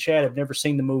in the chat have never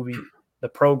seen the movie, The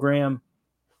Program,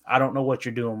 I don't know what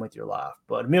you're doing with your life.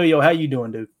 But Emilio, how you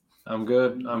doing, dude? I'm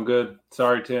good.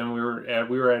 Sorry, Tim. We were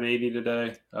at 80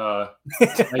 today.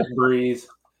 Nice breeze.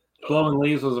 Blowing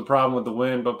leaves was a problem with the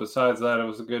wind, but besides that, it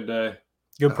was a good day.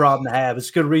 Good problem to have. It's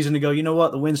a good reason to go, you know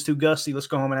what? The wind's too gusty. Let's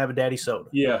go home and have a daddy soda.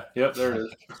 Yeah. Yep. There it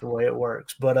is. That's the way it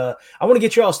works. But I want to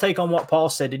get y'all's take on what Paul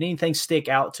said. Did anything stick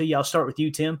out to you? I'll start with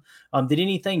you, Tim. Did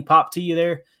anything pop to you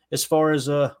there as far as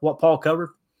what Paul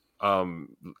covered?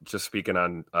 Just speaking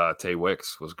on Tay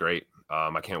Wicks was great.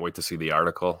 I can't wait to see the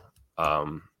article.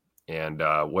 And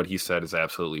what he said is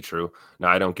absolutely true. Now,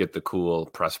 I don't get the cool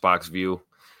press box view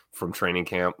from training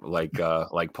camp like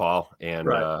Paul and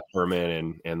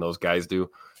Herman and those guys do.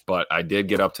 But I did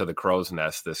get up to the Crow's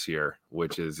Nest this year,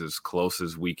 which is as close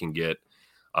as we can get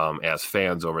as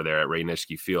fans over there at Ray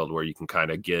Nitschke Field, where you can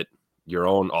kind of get your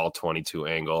own all-22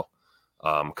 angle,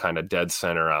 kind of dead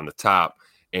center on the top.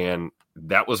 And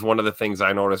that was one of the things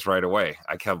I noticed right away.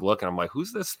 I kept looking. I'm like,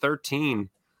 who's this 13?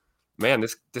 Man,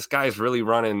 this guy's really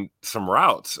running some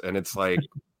routes. And it's like,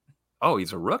 oh,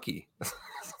 he's a rookie.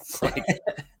 It's like,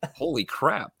 holy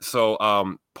crap. So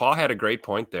Paul had a great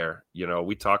point there. You know,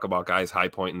 we talk about guys high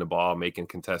pointing the ball, making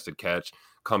contested catch,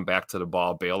 come back to the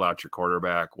ball, bail out your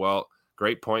quarterback. Well,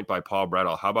 great point by Paul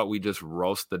Bretl. How about we just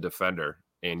roast the defender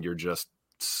and you're just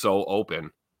so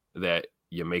open that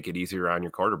you make it easier on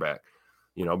your quarterback,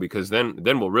 you know, because then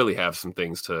we'll really have some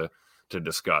things to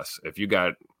discuss. If you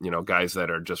got, you know, guys that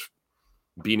are just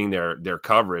beating their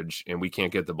coverage and we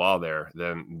can't get the ball there,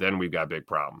 then we've got big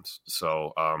problems.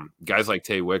 So guys like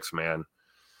Tay Wicks, man,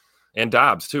 and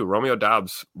Dobbs too. Romeo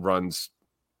Dobbs runs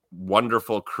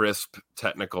wonderful, crisp,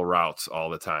 technical routes all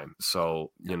the time.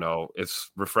 So, you know, it's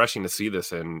refreshing to see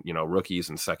this in, you know, rookies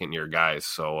and second year guys.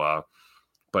 So,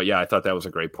 but yeah, I thought that was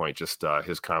a great point. Just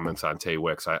his comments on Tay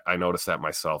Wicks. I noticed that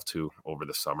myself too over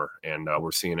the summer, and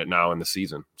we're seeing it now in the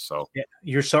season. So yeah,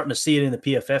 you're starting to see it in the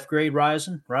PFF grade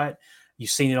rising, right? You've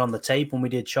seen it on the tape when we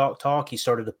did Chalk Talk. He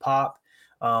started to pop.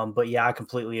 But yeah, I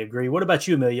completely agree. What about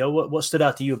you, Emilio? What stood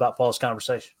out to you about Paul's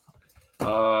conversation?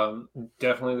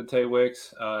 Definitely the Tay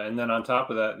Wicks. And then on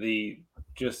top of that,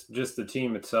 just the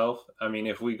team itself. I mean,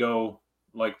 if we go,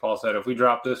 like Paul said, if we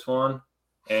drop this one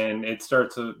and it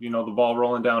starts to, you know, the ball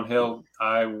rolling downhill,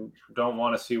 I don't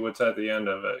want to see what's at the end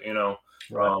of it, you know.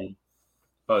 Right.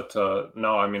 But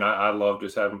no, I mean, I love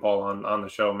just having Paul on the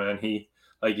show, man. He,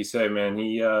 like you say, man,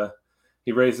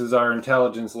 he raises our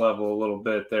intelligence level a little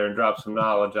bit there and drops some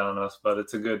knowledge on us, but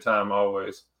it's a good time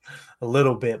always. A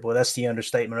little bit, boy. That's the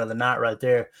understatement of the night right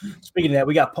there. Speaking of that,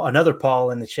 we got another Paul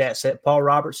in the chat set. Paul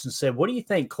Robertson said, what do you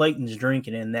think Clayton's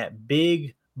drinking in that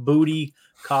big booty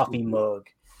coffee mug?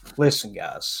 Listen,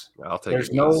 guys, I'll take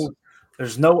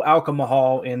there's no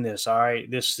alcohol in this. All right.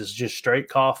 This is just straight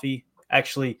coffee.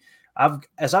 Actually,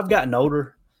 as I've gotten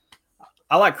older,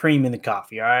 I like cream in the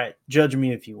coffee, all right? Judge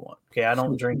me if you want, okay? I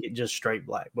don't drink it just straight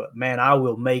black. But, man, I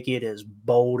will make it as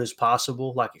bold as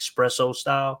possible, like espresso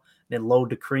style, then load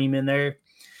the cream in there.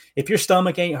 If your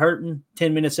stomach ain't hurting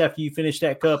 10 minutes after you finish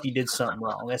that cup, you did something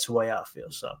wrong. That's the way I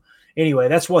feel. So, anyway,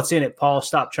 that's what's in it, Paul.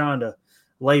 Stop trying to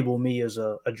label me as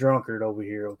a drunkard over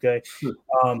here, okay?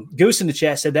 Goose in the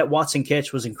chat said that Watson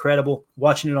catch was incredible.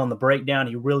 Watching it on the breakdown,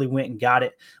 he really went and got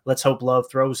it. Let's hope Love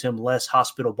throws him less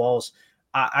hospital balls.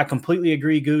 I completely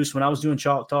agree, Goose. When I was doing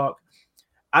Chalk Talk,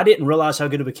 I didn't realize how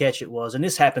good of a catch it was. And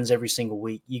this happens every single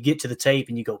week. You get to the tape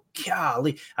and you go,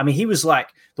 golly. I mean, he was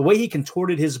like, the way he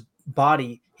contorted his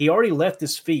body, he already left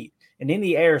his feet. And in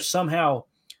the air, somehow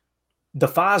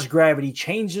defies gravity,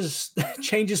 changes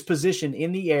position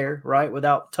in the air, right,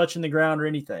 without touching the ground or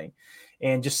anything,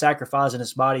 and just sacrificing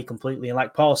his body completely. And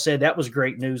like Paul said, that was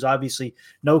great news. Obviously,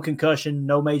 no concussion,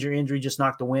 no major injury, just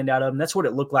knocked the wind out of him. That's what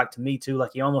it looked like to me, too,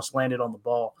 like he almost landed on the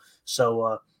ball.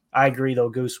 So I agree, though,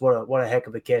 Goose. What a heck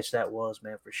of a catch that was,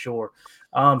 man, for sure.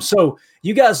 So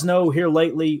you guys know here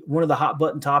lately, one of the hot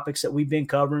button topics that we've been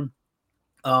covering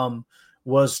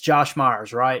was Josh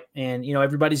Myers, right? And, you know,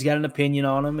 everybody's got an opinion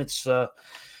on him. It's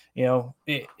you know,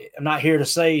 I'm not here to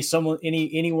say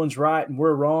anyone's right and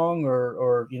we're wrong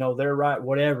or you know, they're right,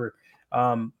 whatever.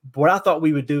 What I thought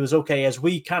we would do is, okay, as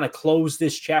we kind of close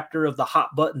this chapter of the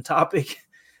hot button topic,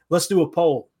 let's do a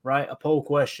poll, right? A poll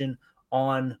question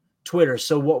on Twitter.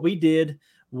 So what we did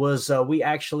was we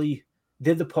actually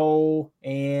did the poll,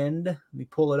 and let me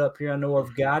pull it up here. I know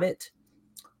I've got it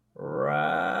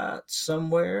right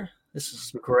somewhere. This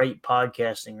is great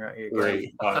podcasting right here.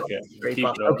 Great podcast. Great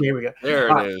podcast. Okay, here we go. There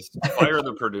it is. Fire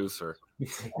the producer.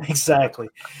 Exactly.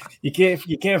 You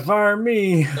can't fire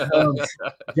me.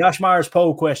 Josh Myers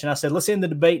poll question. I said, let's end the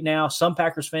debate now. Some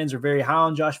Packers fans are very high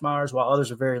on Josh Myers while others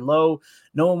are very low.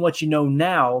 Knowing what you know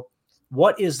now,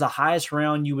 what is the highest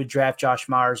round you would draft Josh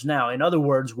Myers now? In other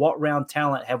words, what round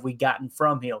talent have we gotten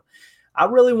from him? I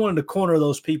really wanted to corner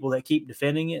those people that keep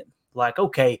defending it. Like,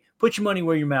 okay, put your money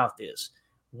where your mouth is.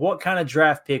 What kind of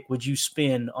draft pick would you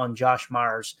spend on Josh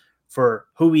Myers for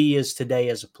who he is today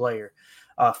as a player?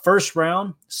 First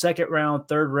round, second round,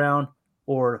 third round,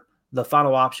 or the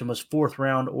final option was fourth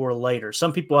round or later.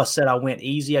 Some people I said I went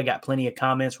easy. I got plenty of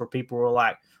comments where people were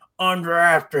like,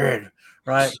 undrafted,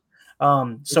 right?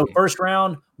 So first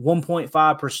round,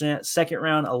 1.5%, second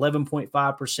round,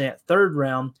 11.5%, third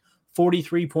round,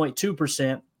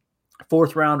 43.2%,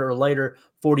 fourth round or later,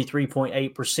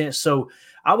 43.8%. So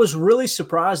I was really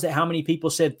surprised at how many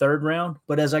people said third round,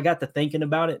 but as I got to thinking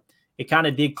about it, it kind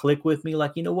of did click with me.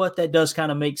 Like, you know what? That does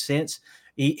kind of make sense.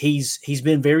 He's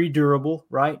been very durable,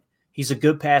 right? He's a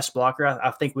good pass blocker.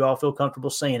 I think we all feel comfortable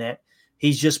saying that.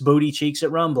 He's just booty cheeks at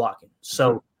run blocking.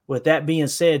 So with that being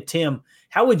said, Tim,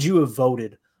 how would you have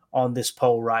voted on this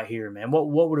poll right here, man? What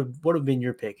would have been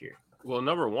your pick here? Well,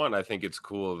 number one, I think it's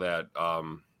cool that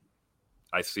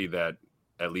I see that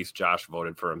at least Josh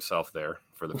voted for himself there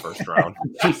for the first round.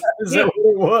 Is that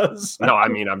what it was? No, I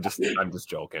mean, I'm just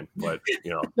joking, but you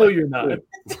know, no, you're not.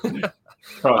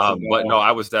 But no,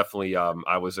 I was definitely,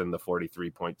 I was in the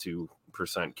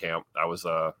 43.2% camp.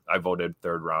 I voted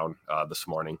third round this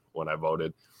morning when I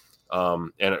voted.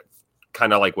 And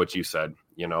kind of like what you said,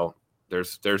 you know,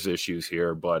 there's issues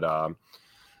here, but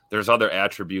there's other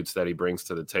attributes that he brings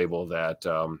to the table that,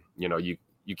 you know, you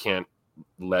can't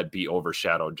let be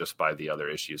overshadowed just by the other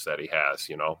issues that he has.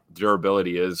 You know,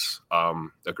 durability is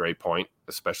a great point,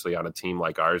 especially on a team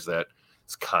like ours that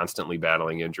is constantly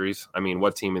battling injuries. I mean,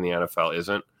 what team in the NFL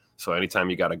isn't? So anytime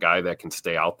you got a guy that can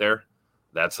stay out there,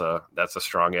 that's a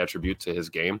strong attribute to his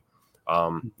game.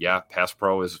 Yeah, pass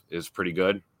pro is pretty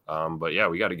good. But yeah,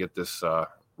 we got to get this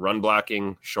run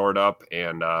blocking shored up,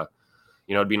 and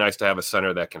you know, it'd be nice to have a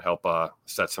center that can help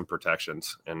set some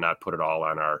protections and not put it all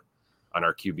on our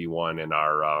QB1 and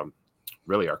our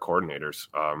really our coordinators,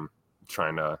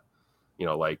 trying to, you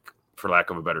know, like, for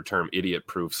lack of a better term, idiot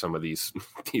proof some of these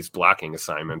blocking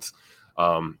assignments.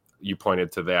 You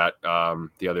pointed to that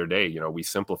the other day. You know, we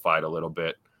simplified a little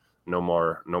bit. No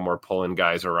more pulling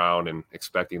guys around and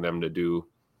expecting them to do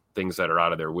things that are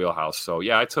out of their wheelhouse. So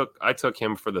yeah, I took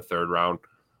him for the third round,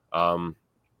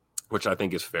 which I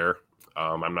think is fair.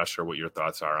 I'm not sure what your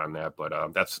thoughts are on that, but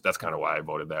that's kind of why I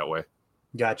voted that way.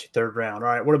 Got you, third round. All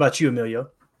right, what about you, Emilio?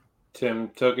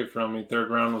 Tim took it from me.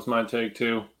 Third round was my take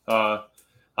too.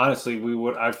 Honestly,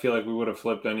 I feel like we would have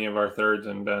flipped any of our thirds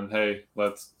and been, hey,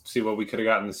 let's see what we could have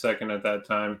gotten the second at that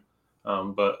time.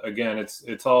 But again,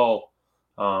 it's all,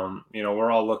 you know,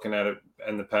 we're all looking at it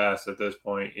in the past at this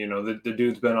point. You know, the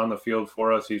dude's been on the field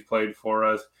for us. He's played for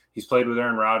us. He's played with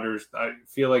Aaron Rodgers. I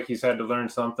feel like he's had to learn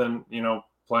something, you know,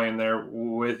 playing there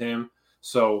with him.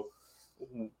 So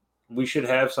we should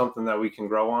have something that we can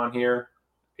grow on here.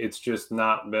 It's just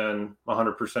not been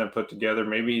 100% put together.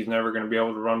 Maybe he's never going to be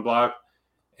able to run block,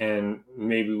 and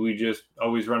maybe we just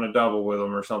always run a double with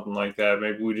him or something like that.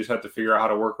 Maybe we just have to figure out how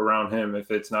to work around him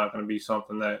if it's not going to be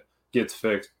something that gets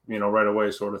fixed, you know, right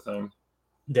away, sort of thing.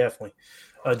 Definitely.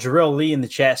 Jarrell Lee in the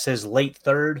chat says late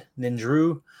third. And then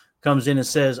Drew comes in and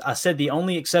says, I said the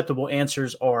only acceptable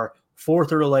answers are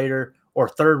fourth or later or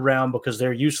third round because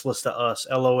they're useless to us.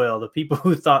 LOL. The people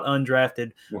who thought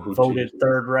undrafted voted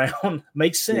third round.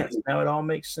 Makes sense. Now it all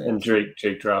makes sense. And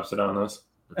Jake drops it on us.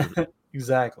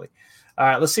 Exactly. All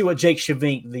right, let's see what Jake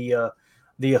Shavink,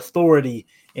 the authority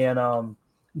in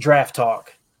draft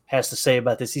talk, has to say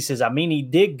about this. He says, I mean, he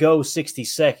did go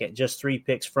 62nd, just 3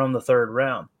 picks from the third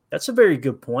round. That's a very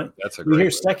good point. That's a great We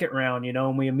hear second round, you know,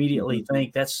 and we immediately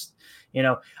think that's, you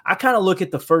know, I kind of look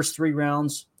at the first 3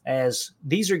 rounds as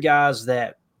these are guys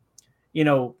that, you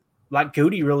know, like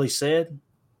Goody really said,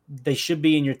 they should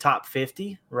be in your top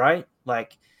 50, right?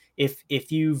 Like if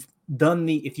you've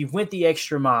went the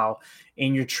extra mile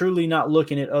and you're truly not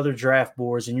looking at other draft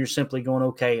boards and you're simply going,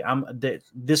 okay,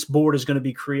 this board is going to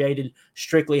be created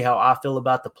strictly how I feel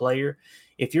about the player.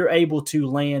 If you're able to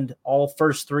land all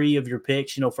first 3 of your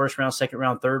picks, you know, first round, second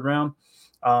round, third round,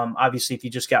 obviously if you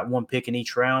just got 1 pick in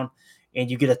each round and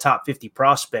you get a top 50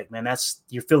 prospect, man,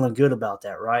 you're feeling good about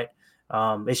that, right?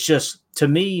 It's just, to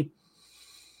me,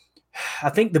 I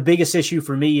think the biggest issue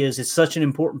for me is it's such an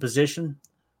important position.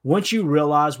 Once you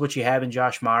realize what you have in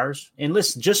Josh Myers, and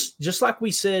listen, just like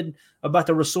we said about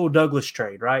the Rasul Douglas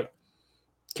trade, right?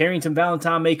 Carrington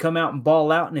Valentine may come out and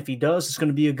ball out, and if he does, it's going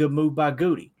to be a good move by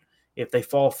Goody. If they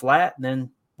fall flat, then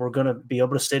we're going to be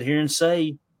able to sit here and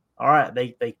say, all right,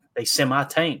 they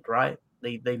semi-tanked, right?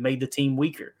 They made the team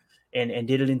weaker and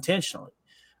did it intentionally.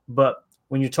 But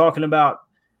when you're talking about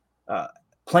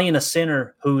playing a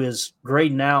center who is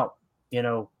grading out,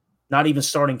 not even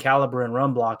starting caliber and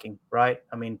run blocking, right?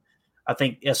 I mean, I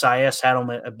think SIS had him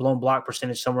a blown block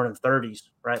percentage somewhere in the 30s,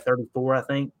 right? 34, I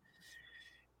think.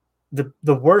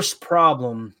 The worst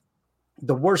problem,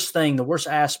 the worst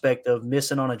aspect of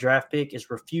missing on a draft pick is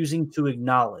refusing to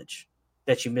acknowledge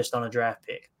that you missed on a draft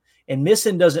pick. And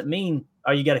missing doesn't mean,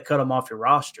 you got to cut them off your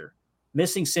roster.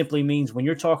 Missing simply means when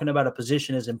you're talking about a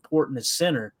position as important as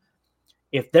center,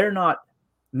 if they're not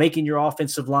making your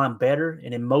offensive line better,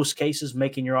 and in most cases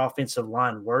making your offensive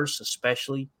line worse,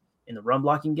 especially in the run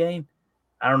blocking game,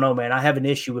 I don't know, man. I have an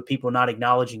issue with people not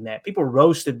acknowledging that. People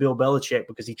roasted Bill Belichick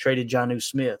because he traded Jonnu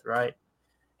Smith, right?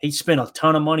 He spent a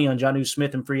ton of money on Jonnu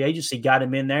Smith in free agency, got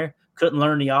him in there, couldn't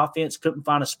learn the offense, couldn't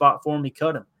find a spot for him, he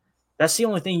cut him. That's the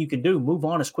only thing you can do, move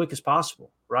on as quick as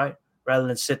possible, right? Rather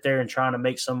than sit there and trying to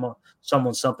make someone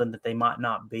something that they might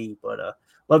not be. But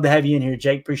love to have you in here,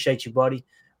 Jake. Appreciate you, buddy.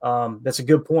 That's a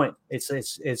good point.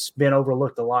 It's been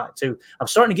overlooked a lot too. I'm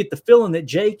starting to get the feeling that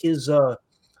Jake's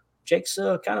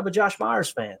kind of a Josh Myers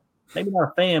fan. Maybe not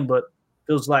a fan, but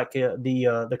feels like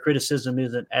the criticism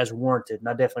isn't as warranted. And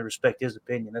I definitely respect his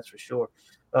opinion. That's for sure.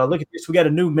 Look at this. We got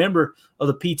a new member of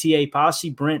the PTA posse,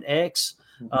 Brent X.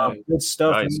 Good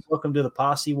stuff. Nice. Welcome to the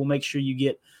posse. We'll make sure you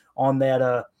get on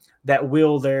that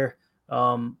wheel there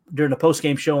during the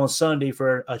postgame show on Sunday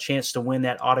for a chance to win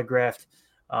that autographed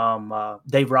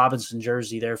Dave Robinson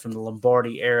jersey there from the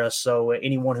Lombardi era. So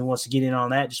anyone who wants to get in on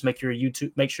that, just make sure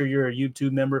you're a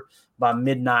YouTube member by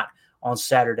midnight on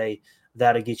Saturday.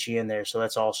 That'll get you in there. So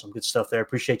that's awesome. Good stuff there.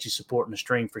 Appreciate you supporting the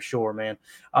stream for sure, man.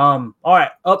 All right.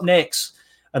 Up next,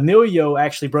 Emilio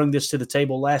actually brought this to the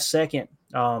table last second.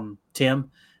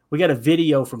 Tim, we got a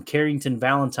video from Carrington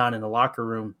Valentine in the locker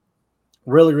room.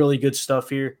 Really, really good stuff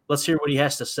here. Let's hear what he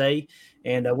has to say.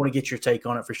 And I want to get your take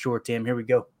on it for sure, Tim. Here we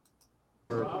go.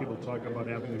 People talk about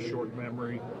having a short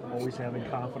memory, always having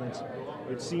confidence.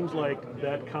 It seems like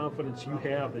that confidence you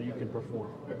have that you can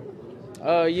perform.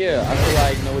 Yeah, I feel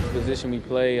like with the position we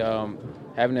play,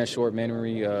 having that short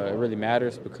memory it really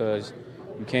matters because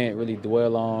you can't really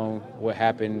dwell on what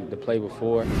happened the play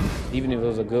before, even if it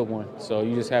was a good one. So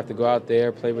you just have to go out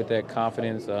there, play with that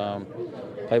confidence,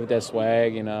 play with that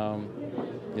swag, and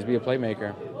just be a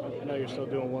playmaker. I know you're still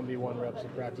doing 1v1 reps in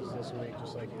practice this week,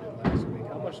 just like you did last week.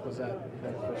 How much was that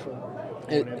beneficial?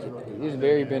 It's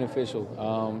very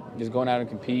beneficial. Just going out and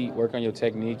compete, work on your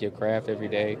technique, your craft every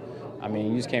day. I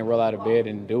mean, you just can't roll out of bed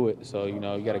and do it. So, you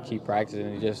got to keep practicing.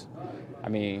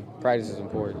 And practice is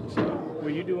important. So. Were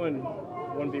you doing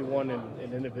 1v1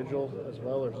 in individual as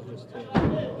well, or is it just team?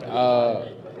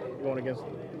 Going against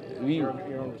your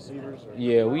own receivers? Or?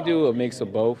 Yeah, we do a mix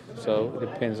of both. So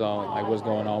it depends on what's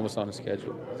going on, what's on the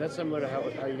schedule. Is that similar to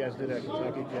how you guys did at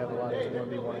Kentucky? Did you have a lot of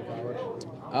 1v1 in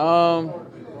college?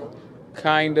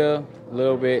 Kinda, a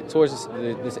little bit. Towards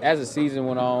this, as the season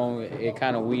went on, it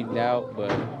kind of weeded out,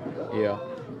 but yeah.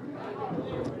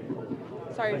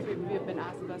 Sorry if you've been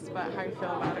asked this, but how you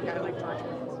feel about a guy like George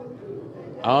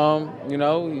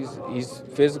Pickens? He's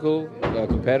physical, a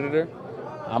competitor.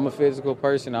 I'm a physical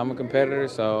person. I'm a competitor,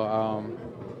 so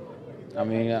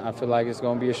I feel like it's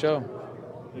gonna be a show.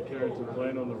 The Carrington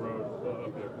playing on the road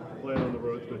playing on the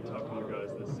road's been tough for you guys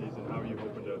this season. How are you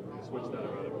hoping to switch that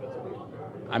around in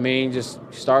Pittsburgh? Just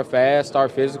start fast,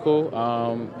 start physical,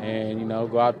 and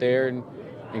go out there and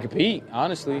compete.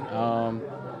 Honestly,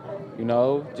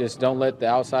 just don't let the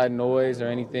outside noise or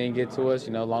anything get to us. As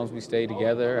long as we stay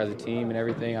together as a team and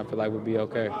everything, I feel like we'll be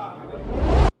okay.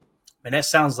 Man, that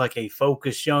sounds like a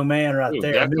focused young man right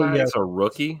there. That guy is a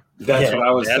rookie. That's what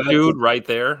I was saying. That dude right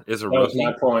there is a rookie. That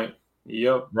was my point.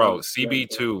 Yep. Bro,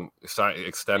 CB2,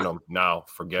 extend them now.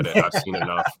 Forget it. I've seen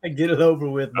enough. Get it over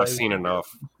with. I've seen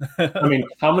enough.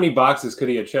 How many boxes could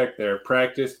he have checked there?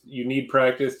 Practice. You need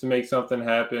practice to make something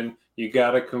happen. You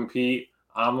got to compete.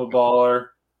 I'm a baller.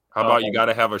 How about you got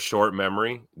to have a short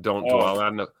memory? Don't dwell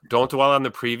on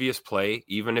the previous play,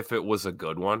 even if it was a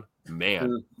good one.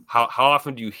 Man, how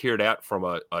often do you hear that from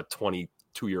a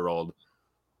 22-year-old?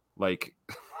 Like,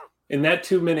 in that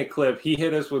 2-minute clip, he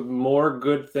hit us with more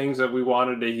good things that we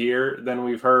wanted to hear than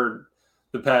we've heard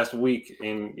the past week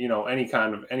in any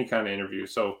kind of interview.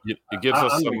 So it gives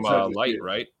us some light,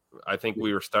 right? I think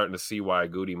we were starting to see why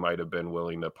Goody might have been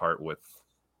willing to part with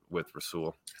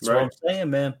Rasul. That's what I'm saying,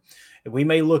 man. We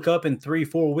may look up in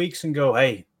 3-4 weeks and go,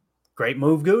 "Hey, great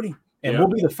move, Goody." And we'll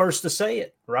be the first to say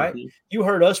it, right? Mm-hmm. You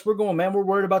heard us. We're going, man, we're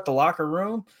worried about the locker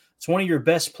room. It's one of your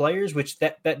best players, which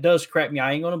that does crack me.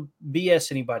 I ain't going to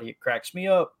BS anybody. It cracks me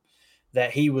up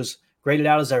that he was graded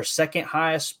out as our second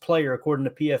highest player according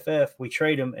to PFF. We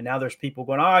trade him, and now there's people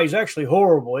going, he's actually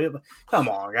horrible. Come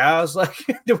on, guys. Like,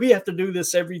 do we have to do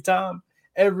this every time?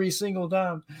 Every single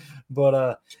time?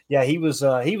 But, yeah, he was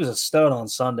a stud on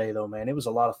Sunday, though, man. It was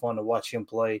a lot of fun to watch him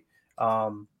play.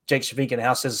 Jake Shavink in the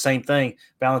house says the same thing.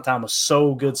 Valentine was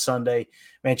so good Sunday.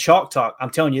 Man, Chalk Talk, I'm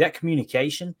telling you, that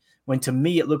communication, when to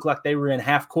me it looked like they were in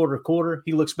half quarter,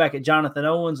 he looks back at Jonathan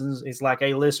Owens and he's like,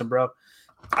 hey, listen, bro,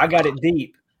 I got it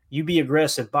deep. You be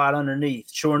aggressive, bite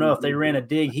underneath. Sure enough, they ran a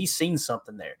dig. He's seen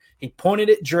something there. He pointed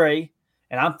at Dre,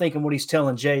 and I'm thinking what he's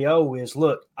telling J.O. is,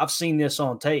 look, I've seen this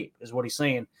on tape, is what he's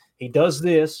saying. He does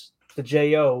this to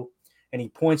J.O., and he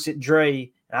points at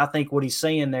Dre, and I think what he's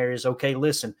saying there is, okay,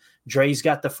 listen, Dre's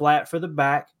got the flat for the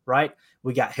back, right?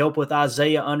 We got help with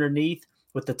Isaiah underneath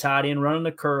with the tight end running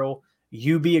the curl.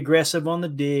 You be aggressive on the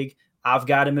dig. I've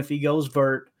got him if he goes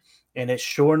vert. And it's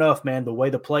sure enough, man, the way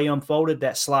the play unfolded,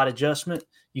 that slide adjustment,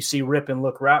 you see Rippon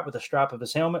look right with the stripe of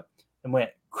his helmet and went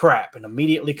crap and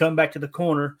immediately come back to the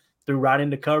corner, threw right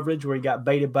into coverage where he got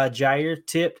baited by Jair,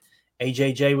 tipped,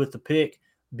 AJJ with the pick.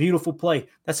 Beautiful play.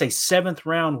 That's a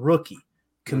 7th-round rookie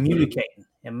communicating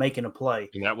and making a play.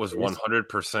 And that was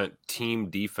 100% team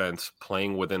defense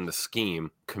playing within the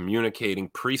scheme, communicating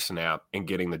pre-snap and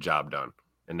getting the job done.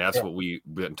 And that's what we've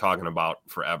been talking about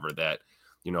forever, that,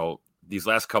 these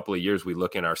last couple of years we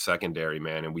look in our secondary,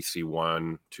 man, and we see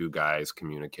 1-2 guys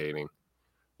communicating.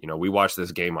 We watched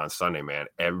this game on Sunday, man.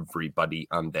 Everybody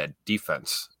on that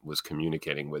defense was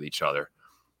communicating with each other,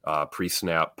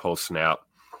 pre-snap, post-snap.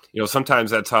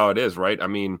 Sometimes that's how it is, right? I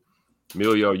mean,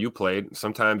 Emilio, you played.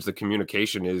 Sometimes the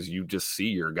communication is you just see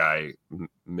your guy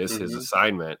miss his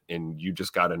assignment, and you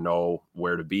just got to know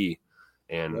where to be.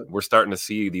 And we're starting to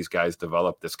see these guys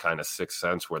develop this kind of sixth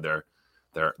sense where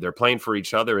they're playing for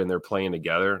each other and they're playing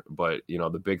together. But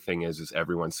the big thing is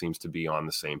everyone seems to be on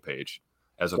the same page,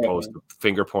 as opposed to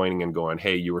finger pointing and going,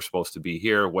 "Hey, you were supposed to be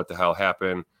here. What the hell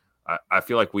happened?" I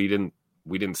feel like we didn't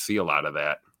see a lot of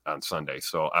that on Sunday.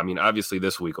 So I mean, obviously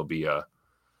this week will be a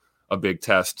big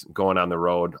test going on the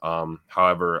road.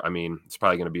 However, I mean, it's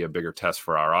probably going to be a bigger test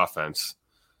for our offense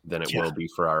than it will be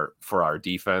for our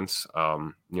defense.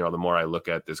 The more I look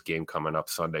at this game coming up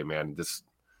Sunday, man, this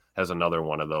has another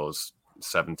one of those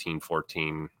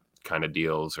 17-14 kind of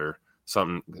deals or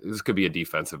something. This could be a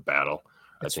defensive battle.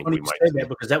 It's I think funny we you might say that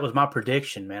because that was my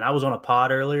prediction, man. I was on a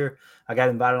pod earlier. I got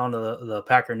invited onto the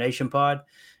Packer Nation pod,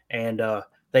 and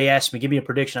they asked me, give me a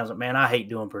prediction. I was like, man, I hate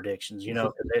doing predictions,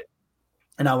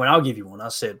 and I went, I'll give you one. I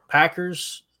said,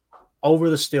 Packers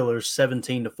over the Steelers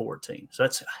 17-14. So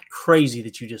that's crazy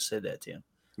that you just said that, Tim.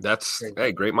 That's crazy.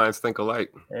 Hey, great minds think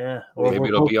alike. Yeah. Maybe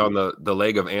it'll be on the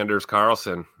leg of Anders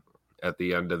Carlson at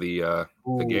the end of the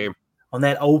game. On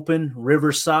that open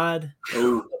riverside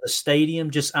of the stadium,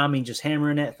 just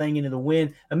hammering that thing into the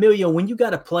wind. Emilio, when you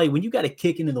got to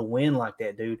kick into the wind like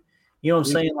that, dude, you know what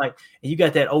I'm saying? Like, you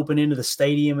got that open into the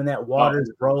stadium and that water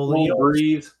rolling.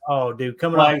 Breathe. Oh, dude,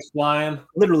 coming Flags off, flying.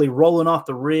 Literally rolling off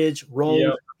the ridge,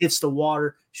 hits the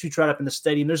water, shoots right up in the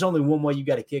stadium. There's only one way you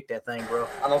got to kick that thing, bro.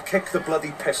 And I'll kick the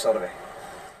bloody piss out of it.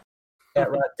 That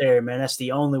right there, man. That's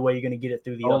the only way you're going to get it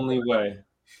through the only way.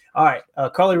 All right.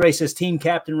 Carly Ray says team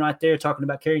captain right there, talking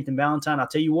about Carrington Valentine. I'll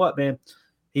tell you what, man,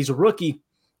 he's a rookie.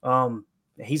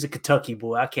 He's a Kentucky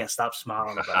boy. I can't stop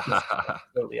smiling about it.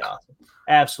 Absolutely awesome.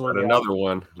 Absolutely.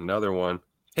 Another one.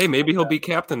 Hey, maybe he'll be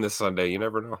captain this Sunday. You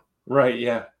never know. Right.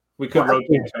 Yeah. We could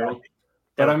rotate Tony.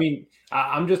 But I mean,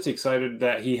 I'm just excited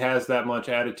that he has that much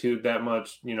attitude, that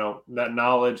much, that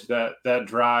knowledge, that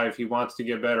drive. He wants to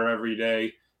get better every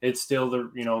day. It's still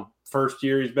the, first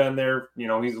year he's been there.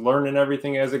 He's learning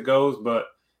everything as it goes, but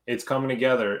it's coming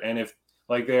together. And if,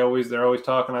 like they're always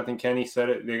talking, I think Kenny said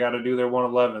it, they got to do their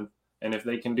 111. And if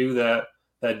they can do that,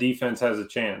 that defense has a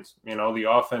chance. The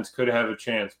offense could have a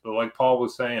chance. But like Paul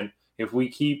was saying, if we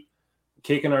keep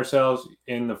kicking ourselves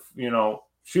in the,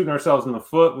 shooting ourselves in the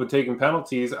foot with taking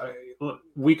penalties,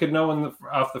 we could know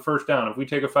off the first down. If we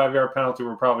take a 5-yard penalty,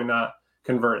 we're probably not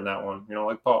converting that one.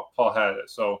 Like Paul had it.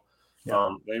 So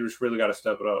they just really got to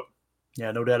step it up.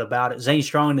 Yeah, no doubt about it. Zane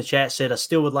Strong in the chat said, I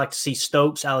still would like to see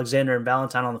Stokes, Alexander, and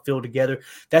Valentine on the field together.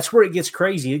 That's where it gets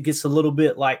crazy. It gets a little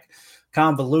bit like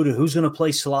convoluted. Who's going to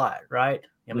play slide, right?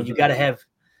 I mean, you got to have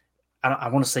 – I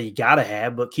want to say you got to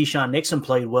have, but Keyshawn Nixon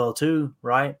played well too,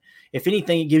 right? If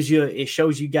anything, it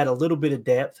shows you got a little bit of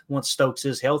depth once Stokes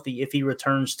is healthy. If he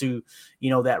returns to,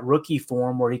 that rookie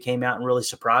form where he came out and really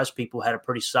surprised people, had a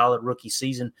pretty solid rookie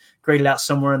season, graded out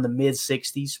somewhere in the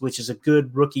mid-60s, which is a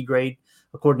good rookie grade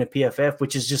according to PFF,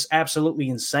 which is just absolutely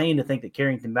insane to think that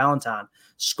Carrington Valentine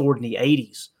scored in the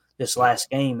 80s this last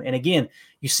game. And again,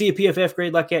 you see a PFF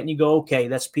grade like that and you go, okay,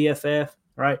 that's PFF,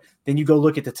 right? Then you go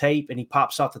look at the tape and he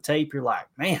pops off the tape. You're like,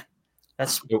 man,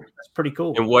 that's pretty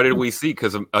cool. And what did we see?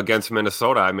 Because against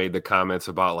Minnesota, I made the comments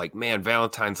about like, man,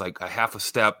 Valentine's like a half a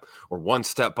step or one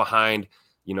step behind.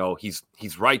 You know, he's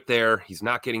right there. He's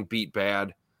not getting beat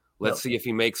bad. Let's see if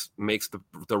he makes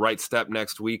the right step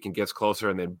next week and gets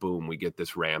closer. And then boom, we get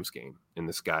this Rams game. And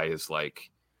this guy is like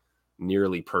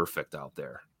nearly perfect out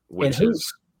there, which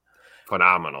is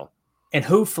phenomenal. And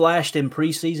who flashed in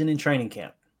preseason and training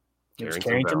camp? It was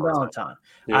Carrington Valentine.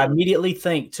 Yeah. I immediately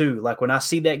think, too, like when I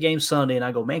see that game Sunday and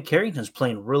I go, man, Carrington's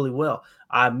playing really well.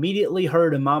 I immediately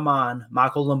heard in my mind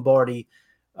Michael Lombardi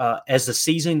as the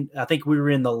season, I think we were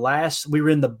in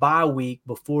the bye week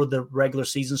before the regular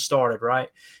season started, right?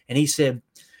 And he said,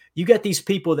 you got these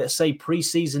people that say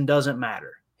preseason doesn't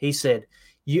matter. He said,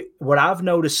 what I've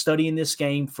noticed studying this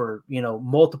game for,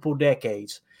 multiple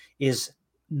decades is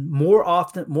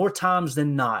more times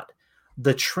than not,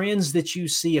 the trends that you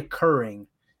see occurring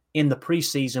in the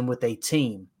preseason with a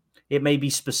team, it may be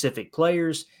specific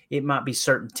players, it might be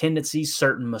certain tendencies,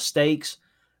 certain mistakes.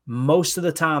 Most of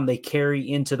the time they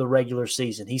carry into the regular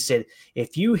season. He said,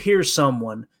 if you hear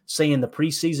someone saying the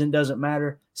preseason doesn't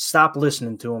matter, stop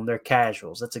listening to them. They're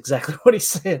casuals. That's exactly what he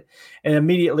said. And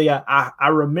immediately I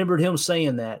remembered him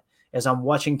saying that as I'm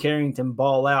watching Carrington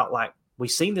ball out, like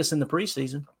we've seen this in the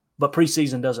preseason, but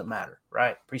preseason doesn't matter,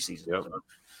 right? Preseason. Yep.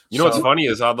 You know what's funny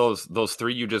is how those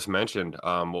three you just mentioned,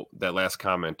 that last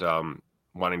comment,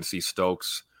 wanting to see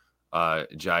Stokes,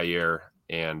 Jair,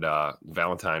 and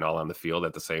Valentine all on the field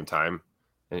at the same time.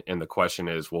 And the question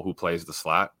is, well, who plays the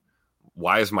slot?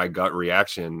 Why is my gut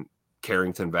reaction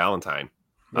Carrington Valentine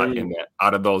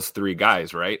out of those three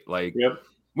guys, right? Like,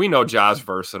 we know Ja's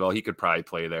versatile. He could probably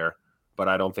play there, but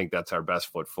I don't think that's our best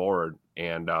foot forward.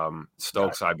 And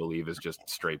Stokes, I believe, is just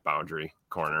straight boundary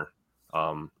corner.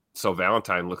 So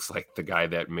Valentine looks like the guy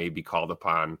that may be called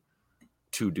upon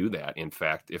to do that. In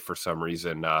fact, if for some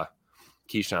reason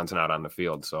Keyshawn's not on the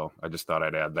field. So I just thought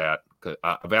I'd add that.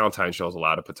 Valentine shows a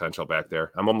lot of potential back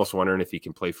there. I'm almost wondering if he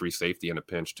can play free safety in a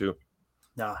pinch too.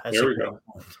 No, there we go.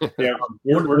 Yeah,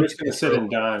 we're just going to sit and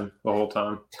dime the whole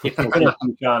time.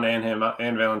 Keyshawn and him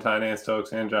and Valentine and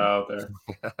Stokes and Ja out there.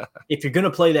 If you're going to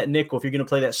play that nickel, if you're going to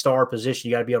play that star position,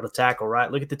 you got to be able to tackle,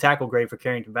 right? Look at the tackle grade for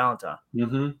Carrington Valentine.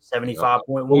 75.1.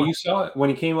 Well, you saw it when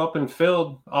he came up and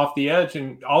filled off the edge,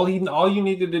 and all you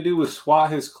needed to do was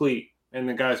swat his cleat, and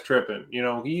the guy's tripping.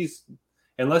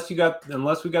 Unless we got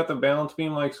the balance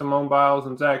beam like Simone Biles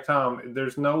and Zach Tom,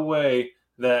 there's no way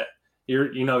that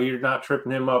you're not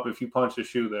tripping him up if you punch a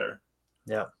shoe there.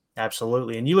 Yeah,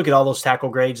 absolutely. And you look at all those tackle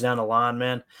grades down the line,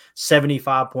 man,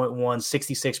 75.1,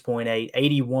 66.8,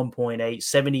 81.8,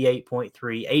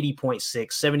 78.3,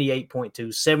 80.6, 78.2,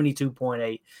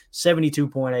 72.8,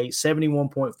 72.8,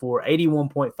 71.4,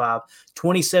 81.5,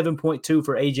 27.2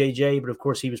 for AJJ. But of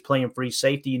course, he was playing free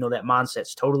safety. That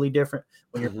mindset's totally different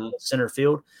when you're in center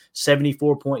field.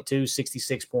 74.2,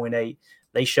 66.8.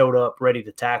 They showed up ready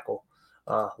to tackle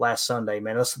last Sunday,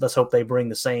 man. Let's hope they bring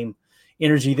the same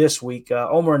energy this week.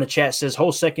 Omer in the chat says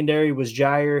whole secondary was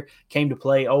Jair, came to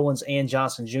play. Owens and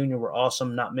Johnson Jr. were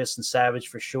awesome, not missing Savage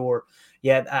for sure.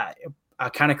 Yeah, I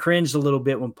kind of cringed a little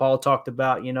bit when Paul talked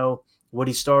about, would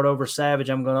he start over Savage?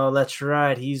 I'm going, oh, that's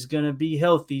right. He's going to be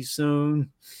healthy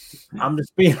soon. I'm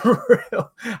just being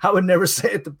real. I would never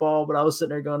say it to Paul, but I was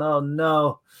sitting there going, oh,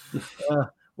 no.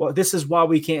 Well, this is why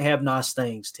we can't have nice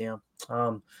things, Tim.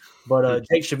 But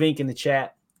Jake Shavink in the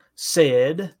chat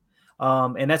said,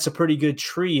 and that's a pretty good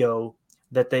trio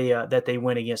that they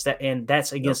went against. That, and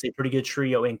that's against a pretty good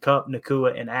trio in Kupp,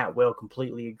 Nakua, and Atwell.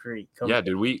 Completely agree.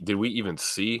 Did we even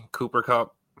see Cooper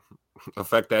Kupp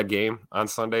affect that game on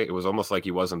Sunday? It was almost like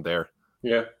he wasn't there.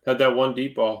 Yeah, had that one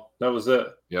deep ball. That was it.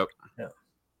 Yep. Yeah,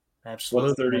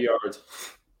 absolutely. 30 yards.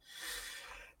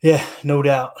 Yeah, no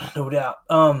doubt.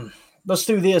 Let's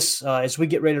do this as we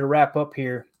get ready to wrap up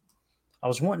here. I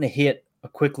was wanting to hit a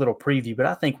quick little preview, but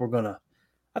I think we're gonna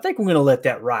let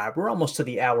that ride. We're almost to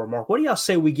the hour mark. What do y'all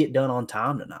say we get done on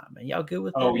time tonight, man? Y'all good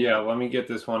with that? Oh yeah, let me get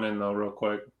this one in though, real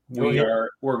quick.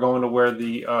 We're going to wear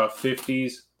the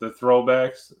 50s, the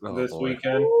throwbacks this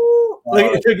weekend.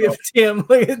 Look at Tim.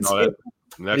 Look at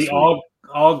Tim. The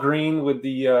all green with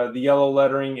the yellow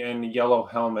lettering and the yellow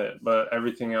helmet, but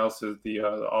everything else is the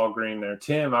all green there.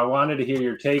 Tim, I wanted to hear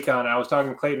your take on it. I was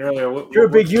talking to Clayton earlier. You're a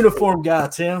big uniform guy,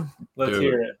 Tim. Let's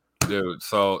hear it. Dude,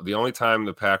 so the only time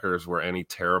the Packers were any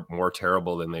more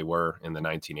terrible than they were in the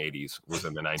 1980s was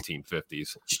in the 1950s.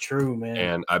 It's true, man.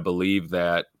 And I believe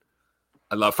that,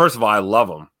 first of all, I love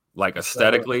them. Like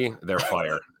aesthetically, they're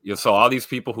fire. So all these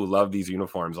people who love these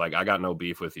uniforms, like I got no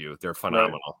beef with you. They're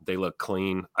phenomenal. Right. They look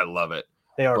clean. I love it.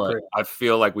 They are but great. I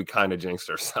feel like we kind of jinxed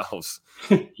ourselves,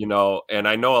 and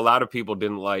I know a lot of people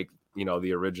didn't like,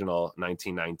 the original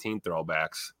 1919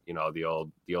 throwbacks,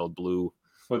 the old blue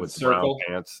with the brown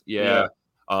pants. Yeah.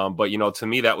 But, to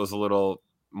me, that was a little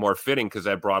more fitting because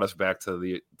that brought us back to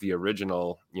the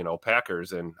original,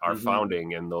 Packers and our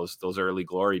founding and those early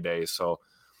glory days. So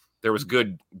there was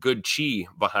good chi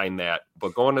behind that.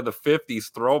 But going to the 50s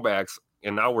throwbacks,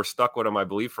 and now we're stuck with them, I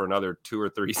believe, for another 2 or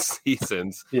 3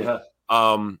 seasons. Yeah.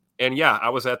 And yeah, I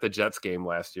was at the Jets game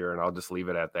last year, and I'll just leave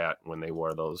it at that when they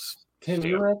wore those. Tim,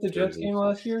 you were at the Jets game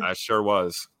last year? I sure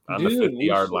was. On the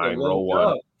 50-yard line, row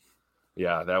 1.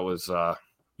 Yeah, that was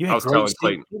you had great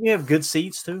seats. Did you have good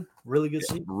seats too? Really good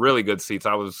seats? Really good seats.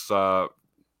 I was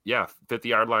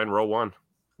 50-yard line, row 1.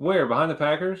 Where? Behind the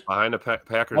Packers? Behind the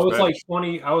Packers. I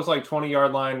was like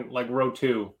 20-yard line, like row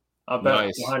 2. I bet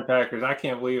nice. Behind Packers. I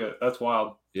can't believe it. That's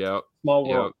wild. Yeah. Small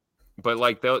world. Yeah. But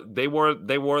like they wore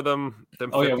them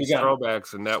 50s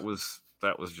throwbacks, and that was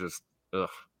just ugh.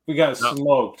 We got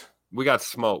smoked. We got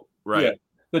smoked, right? Yeah.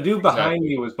 The dude behind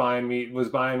me was buying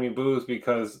me booze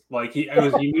because like he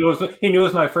knew it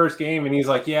was my first game, and he's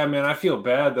like, "Yeah, man, I feel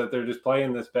bad that they're just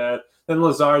playing this bad." Then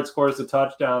Lazard scores the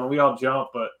touchdown. We all jump,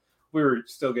 but we were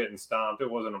still getting stomped. It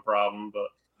wasn't a problem, but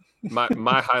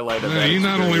my highlight of that. He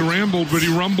not only rambled, but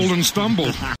he rumbled and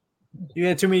stumbled. You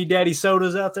had too many daddy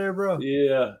sodas out there, bro.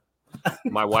 Yeah.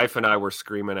 My wife and I were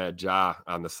screaming at Ja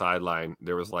on the sideline.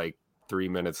 There was like 3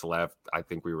 minutes left. I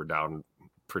think we were down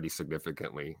pretty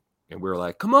significantly. And we were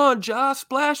like, come on, Ja,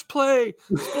 splash play.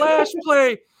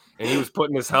 And he was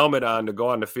putting his helmet on to go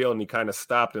on the field, and he kind of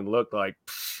stopped and looked like,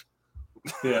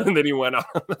 yeah. And then he went out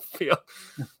on the field.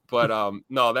 But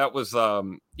no, that was,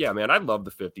 yeah, man, I love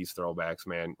the 50s throwbacks,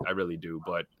 man. I really do.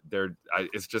 But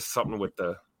it's just something with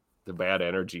the bad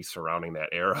energy surrounding that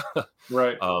era.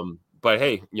 Right. But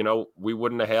hey, we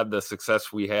wouldn't have had the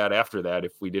success we had after that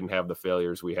if we didn't have the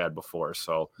failures we had before.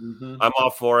 So I'm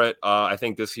all for it. I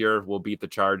think this year we'll beat the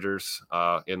Chargers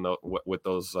with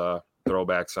those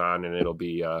throwbacks on, and it'll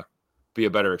be a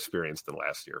better experience than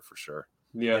last year for sure.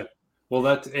 Yeah. Well,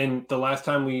 the last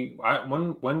time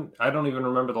when I don't even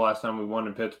remember the last time we won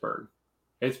in Pittsburgh.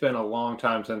 It's been a long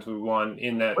time since we won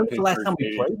in that. When's the last time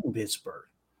we played in Pittsburgh?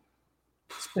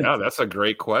 Yeah, that's a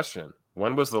great question.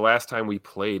 When was the last time we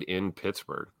played in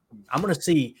Pittsburgh? I'm going to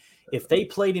see if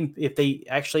they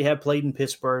actually have played in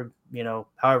Pittsburgh,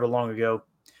 however long ago.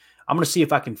 I'm going to see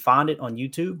if I can find it on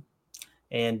YouTube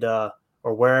and or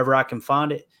wherever I can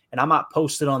find it, and I might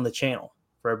post it on the channel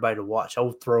for everybody to watch.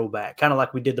 Old throwback, kind of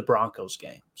like we did the Broncos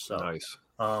game. So nice.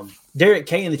 Derek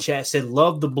K in the chat said,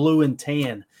 "Love the blue and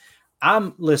tan."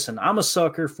 I'm a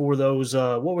sucker for those.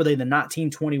 What were they? The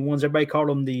 1921s. Everybody called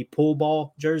them the pool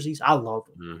ball jerseys. I love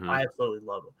them. Mm-hmm. I absolutely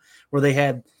love them. Where they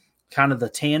had kind of the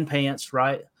tan pants,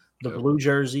 right? The blue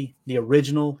jersey, the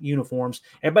original uniforms.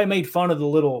 Everybody made fun of the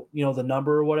little, the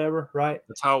number or whatever, right?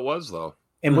 That's how it was, though.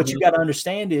 And what you got to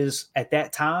understand is, at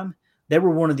that time, they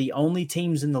were one of the only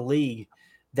teams in the league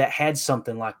that had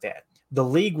something like that. The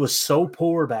league was so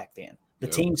poor back then. The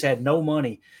teams had no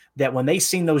money. That when they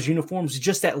seen those uniforms,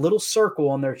 just that little circle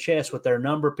on their chest with their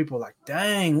number, people were like,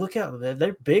 dang, look how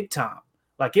they're big time.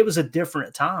 Like it was a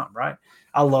different time, right?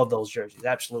 I love those jerseys.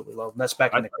 Absolutely love them. That's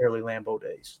back in the early Lambeau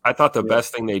days. I thought the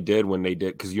best thing they did when they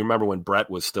did, because you remember when Brett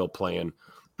was still playing,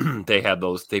 they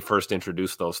first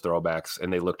introduced those throwbacks,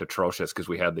 and they looked atrocious because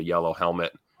we had the yellow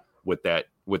helmet with that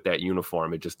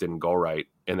uniform. It just didn't go right.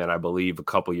 And then I believe a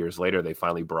couple years later, they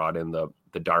finally brought in the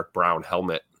dark brown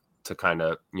helmet to kind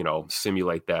of,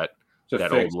 simulate that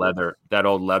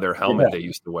old leather helmet they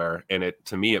used to wear. And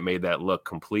to me, it made that look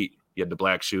complete. You had the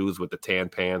black shoes with the tan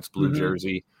pants, blue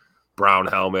jersey, brown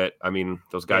helmet. I mean,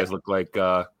 those guys looked like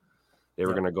they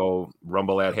were going to go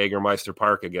rumble at Hagermeister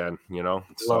Park again,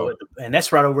 So, and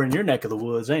that's right over in your neck of the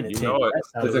woods, ain't it?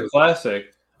 It's a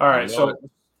classic. All right. So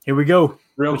here we go.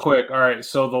 Real quick. All right.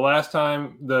 So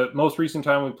the most recent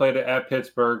time we played it at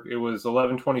Pittsburgh, it was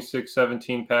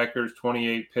 11-26-17 Packers,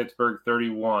 28 Pittsburgh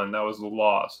 31. That was the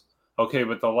loss. Okay.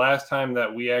 But the last time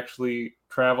that we actually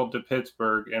traveled to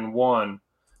Pittsburgh and won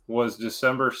was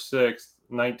December 6th,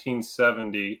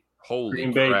 1970. Holy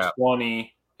Green Bay crap.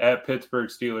 20 at Pittsburgh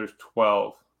Steelers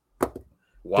 12.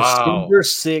 Wow. December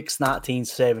 6,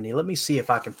 1970. Let me see if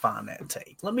I can find that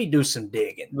tape. Let me do some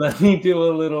digging. Let me do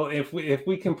a little, if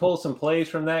we can pull some plays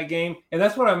from that game. And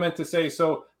that's what I meant to say.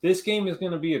 So this game is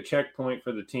going to be a checkpoint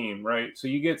for the team, right? So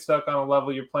you get stuck on a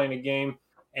level, you're playing a game,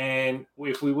 and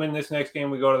if we win this next game,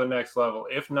 we go to the next level.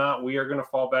 If not, we are going to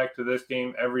fall back to this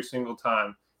game every single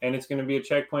time. And it's going to be a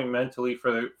checkpoint mentally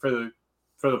for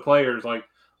for the players. Like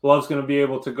Love's going to be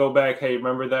able to go back. Hey,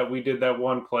 remember that we did that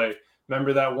one play.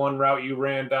 Remember that one route you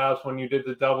ran, Dobbs, when you did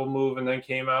the double move and then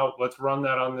came out? Let's run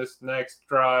that on this next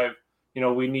drive.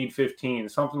 We need 15,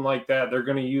 something like that. They're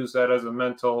going to use that as a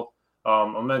mental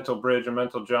bridge, a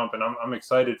mental jump. And I'm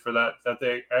excited for that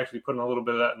they actually putting a little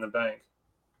bit of that in the bank.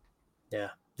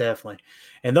 Yeah, definitely.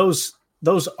 And those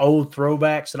old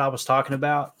throwbacks that I was talking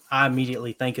about, I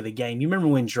immediately think of the game. You remember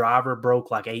when Driver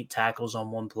broke like 8 tackles on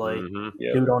one play? Mm-hmm.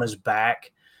 Dude on his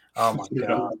back. Oh my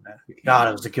God, man. God,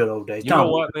 it was a good old day. You know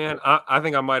what, man? I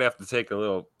think I might have to take a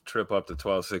little trip up to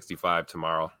 1265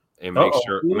 tomorrow and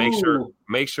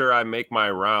make sure I make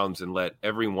my rounds and let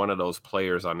every one of those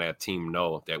players on that team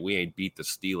know that we ain't beat the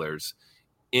Steelers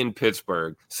in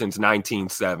Pittsburgh since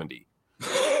 1970.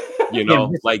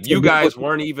 Like you guys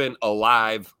weren't even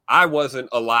alive. I wasn't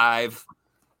alive.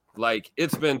 Like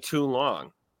it's been too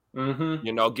long.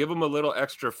 Mm-hmm. Give them a little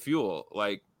extra fuel.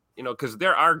 Like, because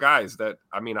there are guys that,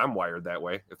 I'm wired that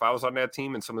way. If I was on that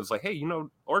team and someone's like, hey,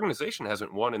 organization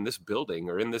hasn't won in this building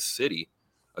or in this city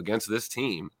against this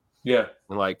team. Yeah.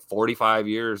 In like 45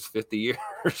 years, 50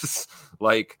 years.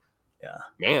 Like, yeah,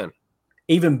 man.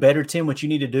 Even better, Tim, what you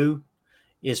need to do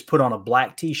is put on a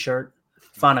black T-shirt,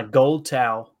 find a gold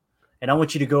towel, and I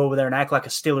want you to go over there and act like a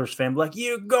Steelers fan. Like,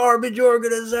 you garbage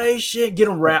organization. Get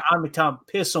them right.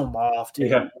 Piss them off, dude.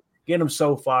 Yeah. Get them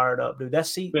so fired up, dude.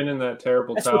 That's spinning that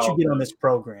terrible. That's towel, what you get on this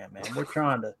program, man. We're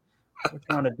trying to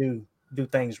do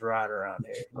things right around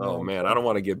here. Oh man, I don't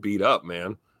want to get beat up,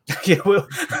 man. Yeah, well,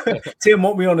 Tim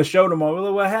won't be on the show tomorrow.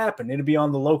 Well, what happened? It'll be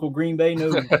on the local Green Bay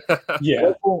news.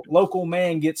 Yeah, local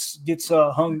man gets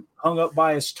hung up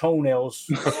by his toenails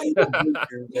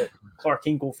at Clark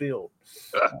Hinkle Field.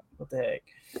 What the heck?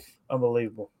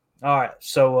 Unbelievable. All right,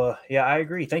 so yeah, I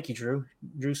agree. Thank you, Drew.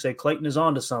 Drew said Clayton is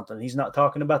on to something. He's not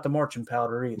talking about the marching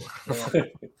powder either. Yeah.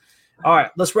 All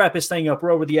right, let's wrap this thing up. We're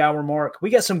over the hour mark.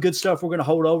 We got some good stuff we're going to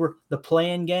hold over. The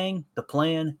plan, gang, the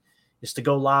plan is to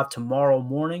go live tomorrow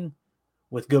morning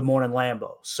with Good Morning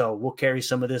Lambeau. So we'll carry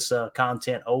some of this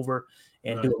content over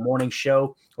and do a morning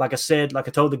show. Like I said, like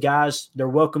I told the guys, they're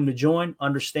welcome to join.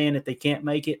 Understand if they can't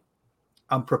make it.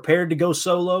 I'm prepared to go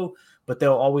solo, but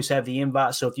they'll always have the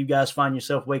invite. So if you guys find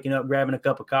yourself waking up, grabbing a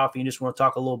cup of coffee, and just want to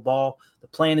talk a little ball, the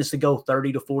plan is to go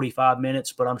 30 to 45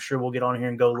 minutes, but I'm sure we'll get on here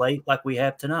and go late like we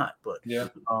have tonight. But yeah,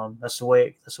 that's the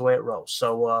way it rolls.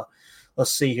 So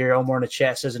let's see here. Omar in the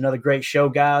chat says another great show,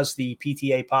 guys. The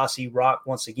PTA posse rock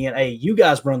once again. Hey, you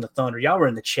guys run the thunder. Y'all were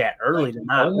in the chat early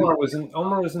tonight. Omar was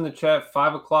in the chat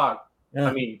 5:00.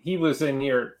 Yeah. He was in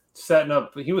here setting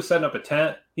up a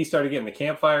tent. He started getting the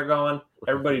campfire going.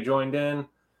 Everybody joined in.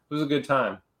 It was a good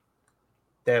time.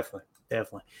 Definitely.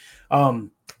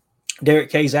 Derek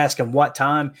K's asking what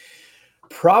time.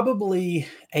 Probably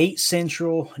 8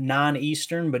 Central, 9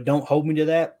 Eastern, but don't hold me to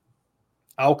that.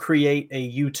 I'll create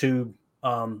a YouTube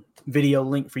video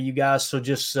link for you guys. So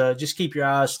just keep your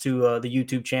eyes to the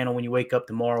YouTube channel when you wake up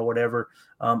tomorrow, whatever.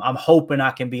 I'm hoping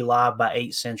I can be live by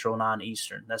 8 Central, 9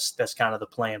 Eastern. That's kind of the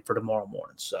plan for tomorrow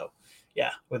morning. So,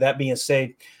 yeah, with that being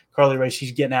said, Carly Ray,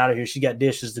 she's getting out of here. She got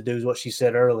dishes to do is what she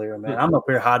said earlier, man. I'm up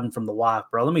here hiding from the wife,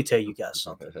 bro. Let me tell you guys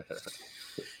something.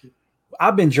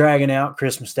 I've been dragging out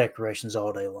Christmas decorations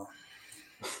all day long.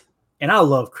 And I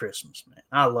love Christmas, man.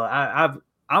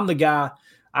 I'm the guy,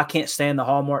 I can't stand the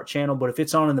Hallmark channel, but if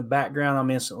it's on in the background,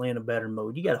 I'm instantly in a better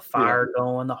mood. You got a fire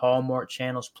going, the Hallmark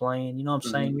channel's playing. You know what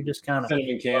I'm saying? You're just kind of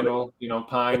cinnamon candle,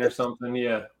 pine or something.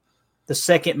 Yeah. The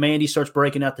second Mandy starts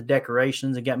breaking out the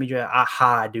decorations and got me, I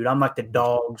hide, dude. I'm like the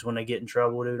dogs when they get in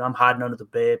trouble, dude. I'm hiding under the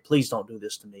bed. Please don't do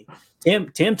this to me.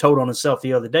 Tim told on himself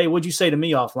the other day. What'd you say to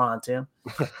me offline, Tim?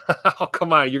 Oh,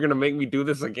 come on. You're going to make me do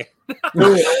this again.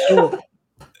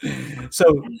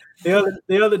 So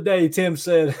the other day, Tim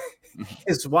said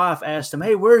his wife asked him,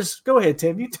 hey, go ahead,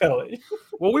 Tim, you tell it.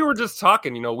 Well, we were just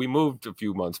talking, we moved a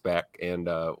few months back and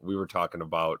we were talking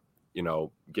about,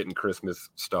 getting Christmas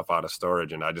stuff out of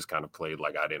storage. And I just kind of played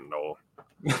like I didn't know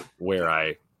where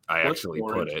I actually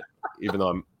put it, even though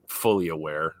I'm fully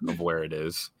aware of where it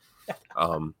is.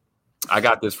 I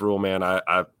got this rule, man.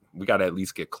 We got to at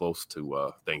least get close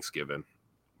to Thanksgiving.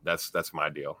 That's my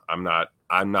deal. I'm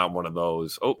not one of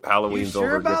those. Oh, Halloween's over.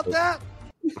 Sure about that?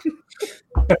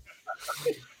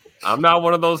 I'm not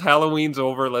one of those Halloween's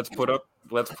over. Let's put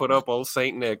up old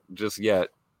Saint Nick just yet.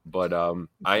 But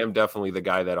I am definitely the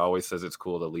guy that always says it's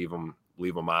cool to leave them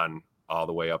on all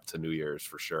the way up to New Year's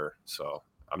for sure. So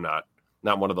I'm not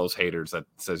one of those haters that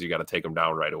says you got to take them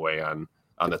down right away on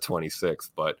the 26th.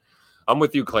 But I'm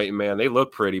with you, Clayton, man. They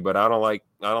look pretty, but I don't like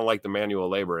the manual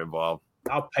labor involved.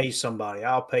 I'll pay somebody.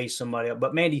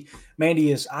 But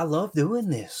Mandy is, I love doing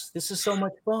this. This is so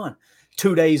much fun.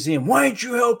 2 days in. Why ain't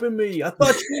you helping me? I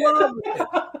thought you loved me.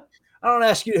 I don't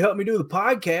ask you to help me do the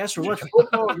podcast or watch a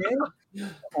football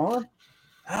game. Come on.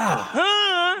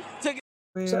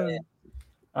 So,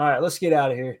 all right, let's get out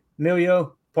of here.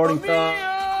 Emilio, parting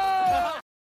thought.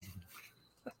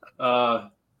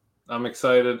 I'm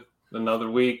excited.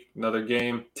 Another week, another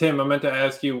game. Tim, I meant to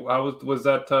ask you, how was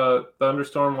that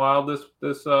thunderstorm wild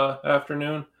this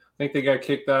afternoon? I think they got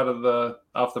kicked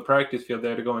off the practice field. They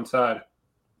had to go inside.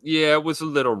 Yeah, it was a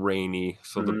little rainy,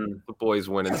 so the boys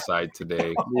went inside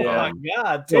today. Yeah,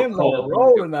 God, Tim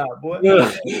rolling out, boy.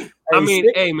 I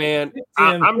mean, hey man,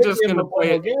 I'm just gonna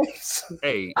play it.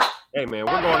 Hey man,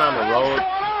 we're going on the road.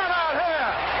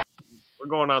 We're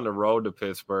going on the road to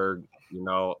Pittsburgh. You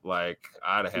know, like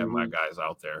I'd have my guys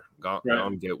out there. Go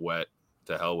and get wet.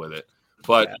 To hell with it.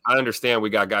 But I understand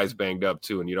we got guys banged up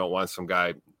too, and you don't want some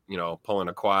guy, you know, pulling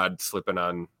a quad, slipping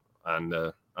on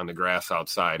the grass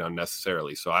outside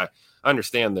unnecessarily. So I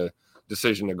understand the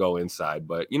decision to go inside.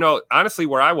 But, you know, honestly,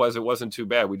 where I was, it wasn't too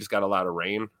bad. We just got a lot of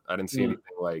rain. I didn't see anything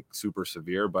like super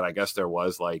severe, but I guess there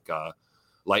was like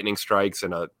lightning strikes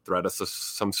and a threat of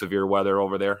some severe weather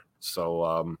over there.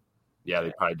 So, yeah,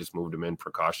 they probably just moved them in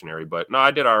precautionary. But, no,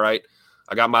 I did all right.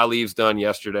 I got my leaves done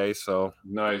yesterday, so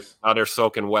nice. Now they're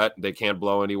soaking wet. They can't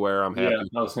blow anywhere. I'm happy. Yeah,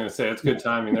 I was going to say, it's good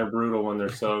timing. They're brutal when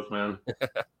they're soaked, man.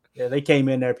 Yeah, they came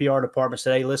in their PR department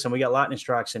said, hey, listen, we got lightning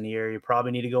strikes in the area. You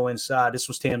probably need to go inside. This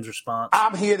was Tim's response.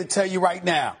 I'm here to tell you right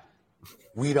now,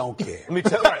 we don't care. Let me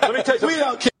tell you, we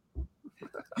don't care.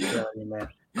 Yeah, man.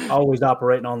 Always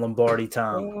operating on Lombardi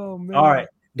time. Oh, man. All right.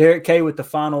 Derek K with the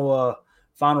final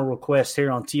request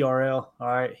here on TRL. All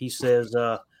right. He says,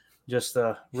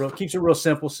 keeps it real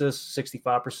simple, says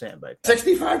 65%, baby.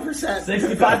 65%.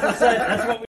 65%. That's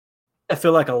what I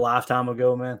feel like a lifetime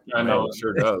ago, man. I know, it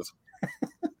sure does.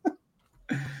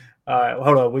 All right,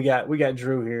 hold on. We got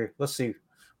Drew here. Let's see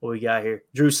what we got here.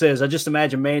 Drew says, I just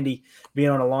imagine Mandy being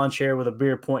on a lawn chair with a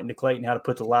beer pointing to Clayton how to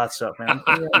put the lights up, man.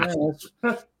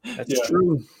 That's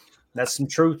true. That's some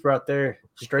truth right there.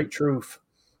 Straight truth.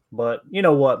 But you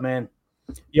know what, man?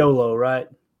 YOLO, right?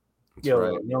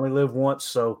 YOLO. Right. You only live once,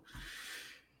 so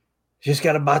you just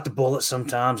got to bite the bullet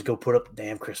sometimes. Go put up the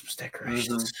damn Christmas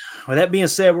decorations. With that being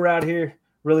said, we're out here.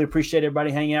 Really appreciate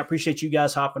everybody hanging out. Appreciate you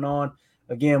guys hopping on.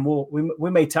 Again, we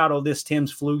may title this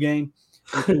Tim's Flu Game.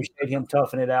 We appreciate him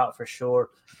toughing it out for sure.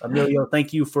 Emilio,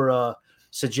 thank you for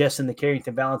suggesting the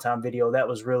Carrington Valentine video. That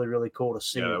was really, really cool to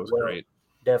see. Yeah, that was great.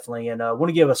 Definitely. And I want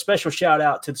to give a special shout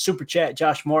out to the Super Chat,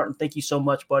 Josh Martin. Thank you so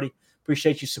much, buddy.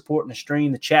 Appreciate you supporting the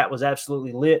stream. The chat was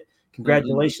absolutely lit.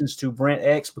 Congratulations to Brent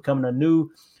X becoming a new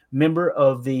member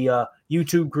of the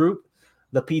YouTube group,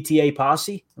 the PTA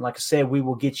Posse. And like I said, we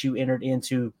will get you entered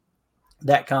into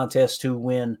that contest to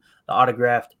win the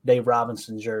autographed Dave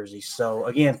Robinson jersey. So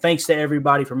again, thanks to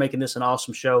everybody for making this an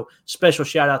awesome show. Special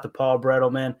shout out to Paul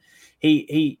Bretl, man.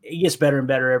 He gets better and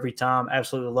better every time.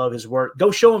 Absolutely love his work. Go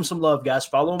show him some love, guys.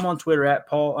 Follow him on Twitter at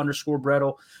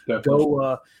Paul_Bretl.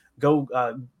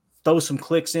 Go throw some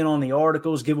clicks in on the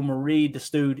articles. Give him a read. This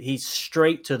dude, he's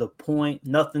straight to the point.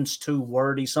 Nothing's too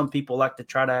wordy. Some people like to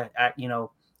try to act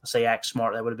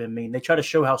smart. That would have been mean. They try to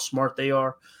show how smart they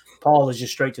are. Paul is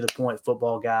just straight to the point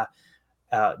football guy.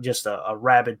 Just a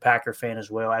rabid Packer fan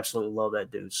as well. Absolutely love that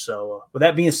dude. So with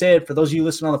that being said, for those of you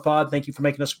listening on the pod, thank you for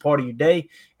making us a part of your day.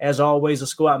 As always,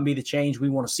 let's go out and be the change we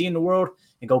want to see in the world,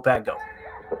 and go Pack Go.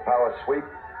 The power sweep.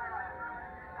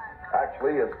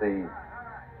 Actually,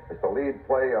 it's the lead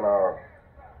play in our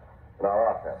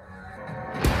offense.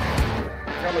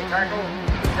 Tell the tackle,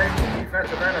 take the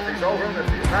defensive end if he's over him. If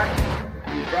he's not,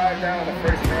 you drive down the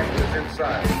first man to his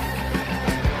inside.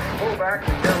 Pull back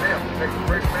and tell him to take the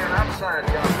first man outside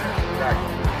the offensive tackle.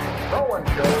 No one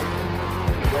shows.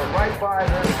 Go right by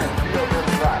them and field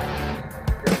inside.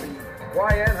 If the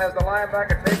YN has the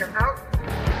linebacker taken out,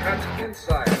 that's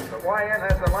inside. If the YN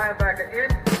has the linebacker in,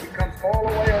 he comes all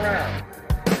the way around.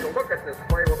 If you look at this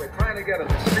play, what we're trying to get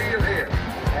is a seal here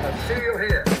and a seal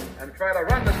here, and try to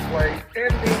run this play in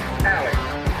the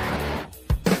alley.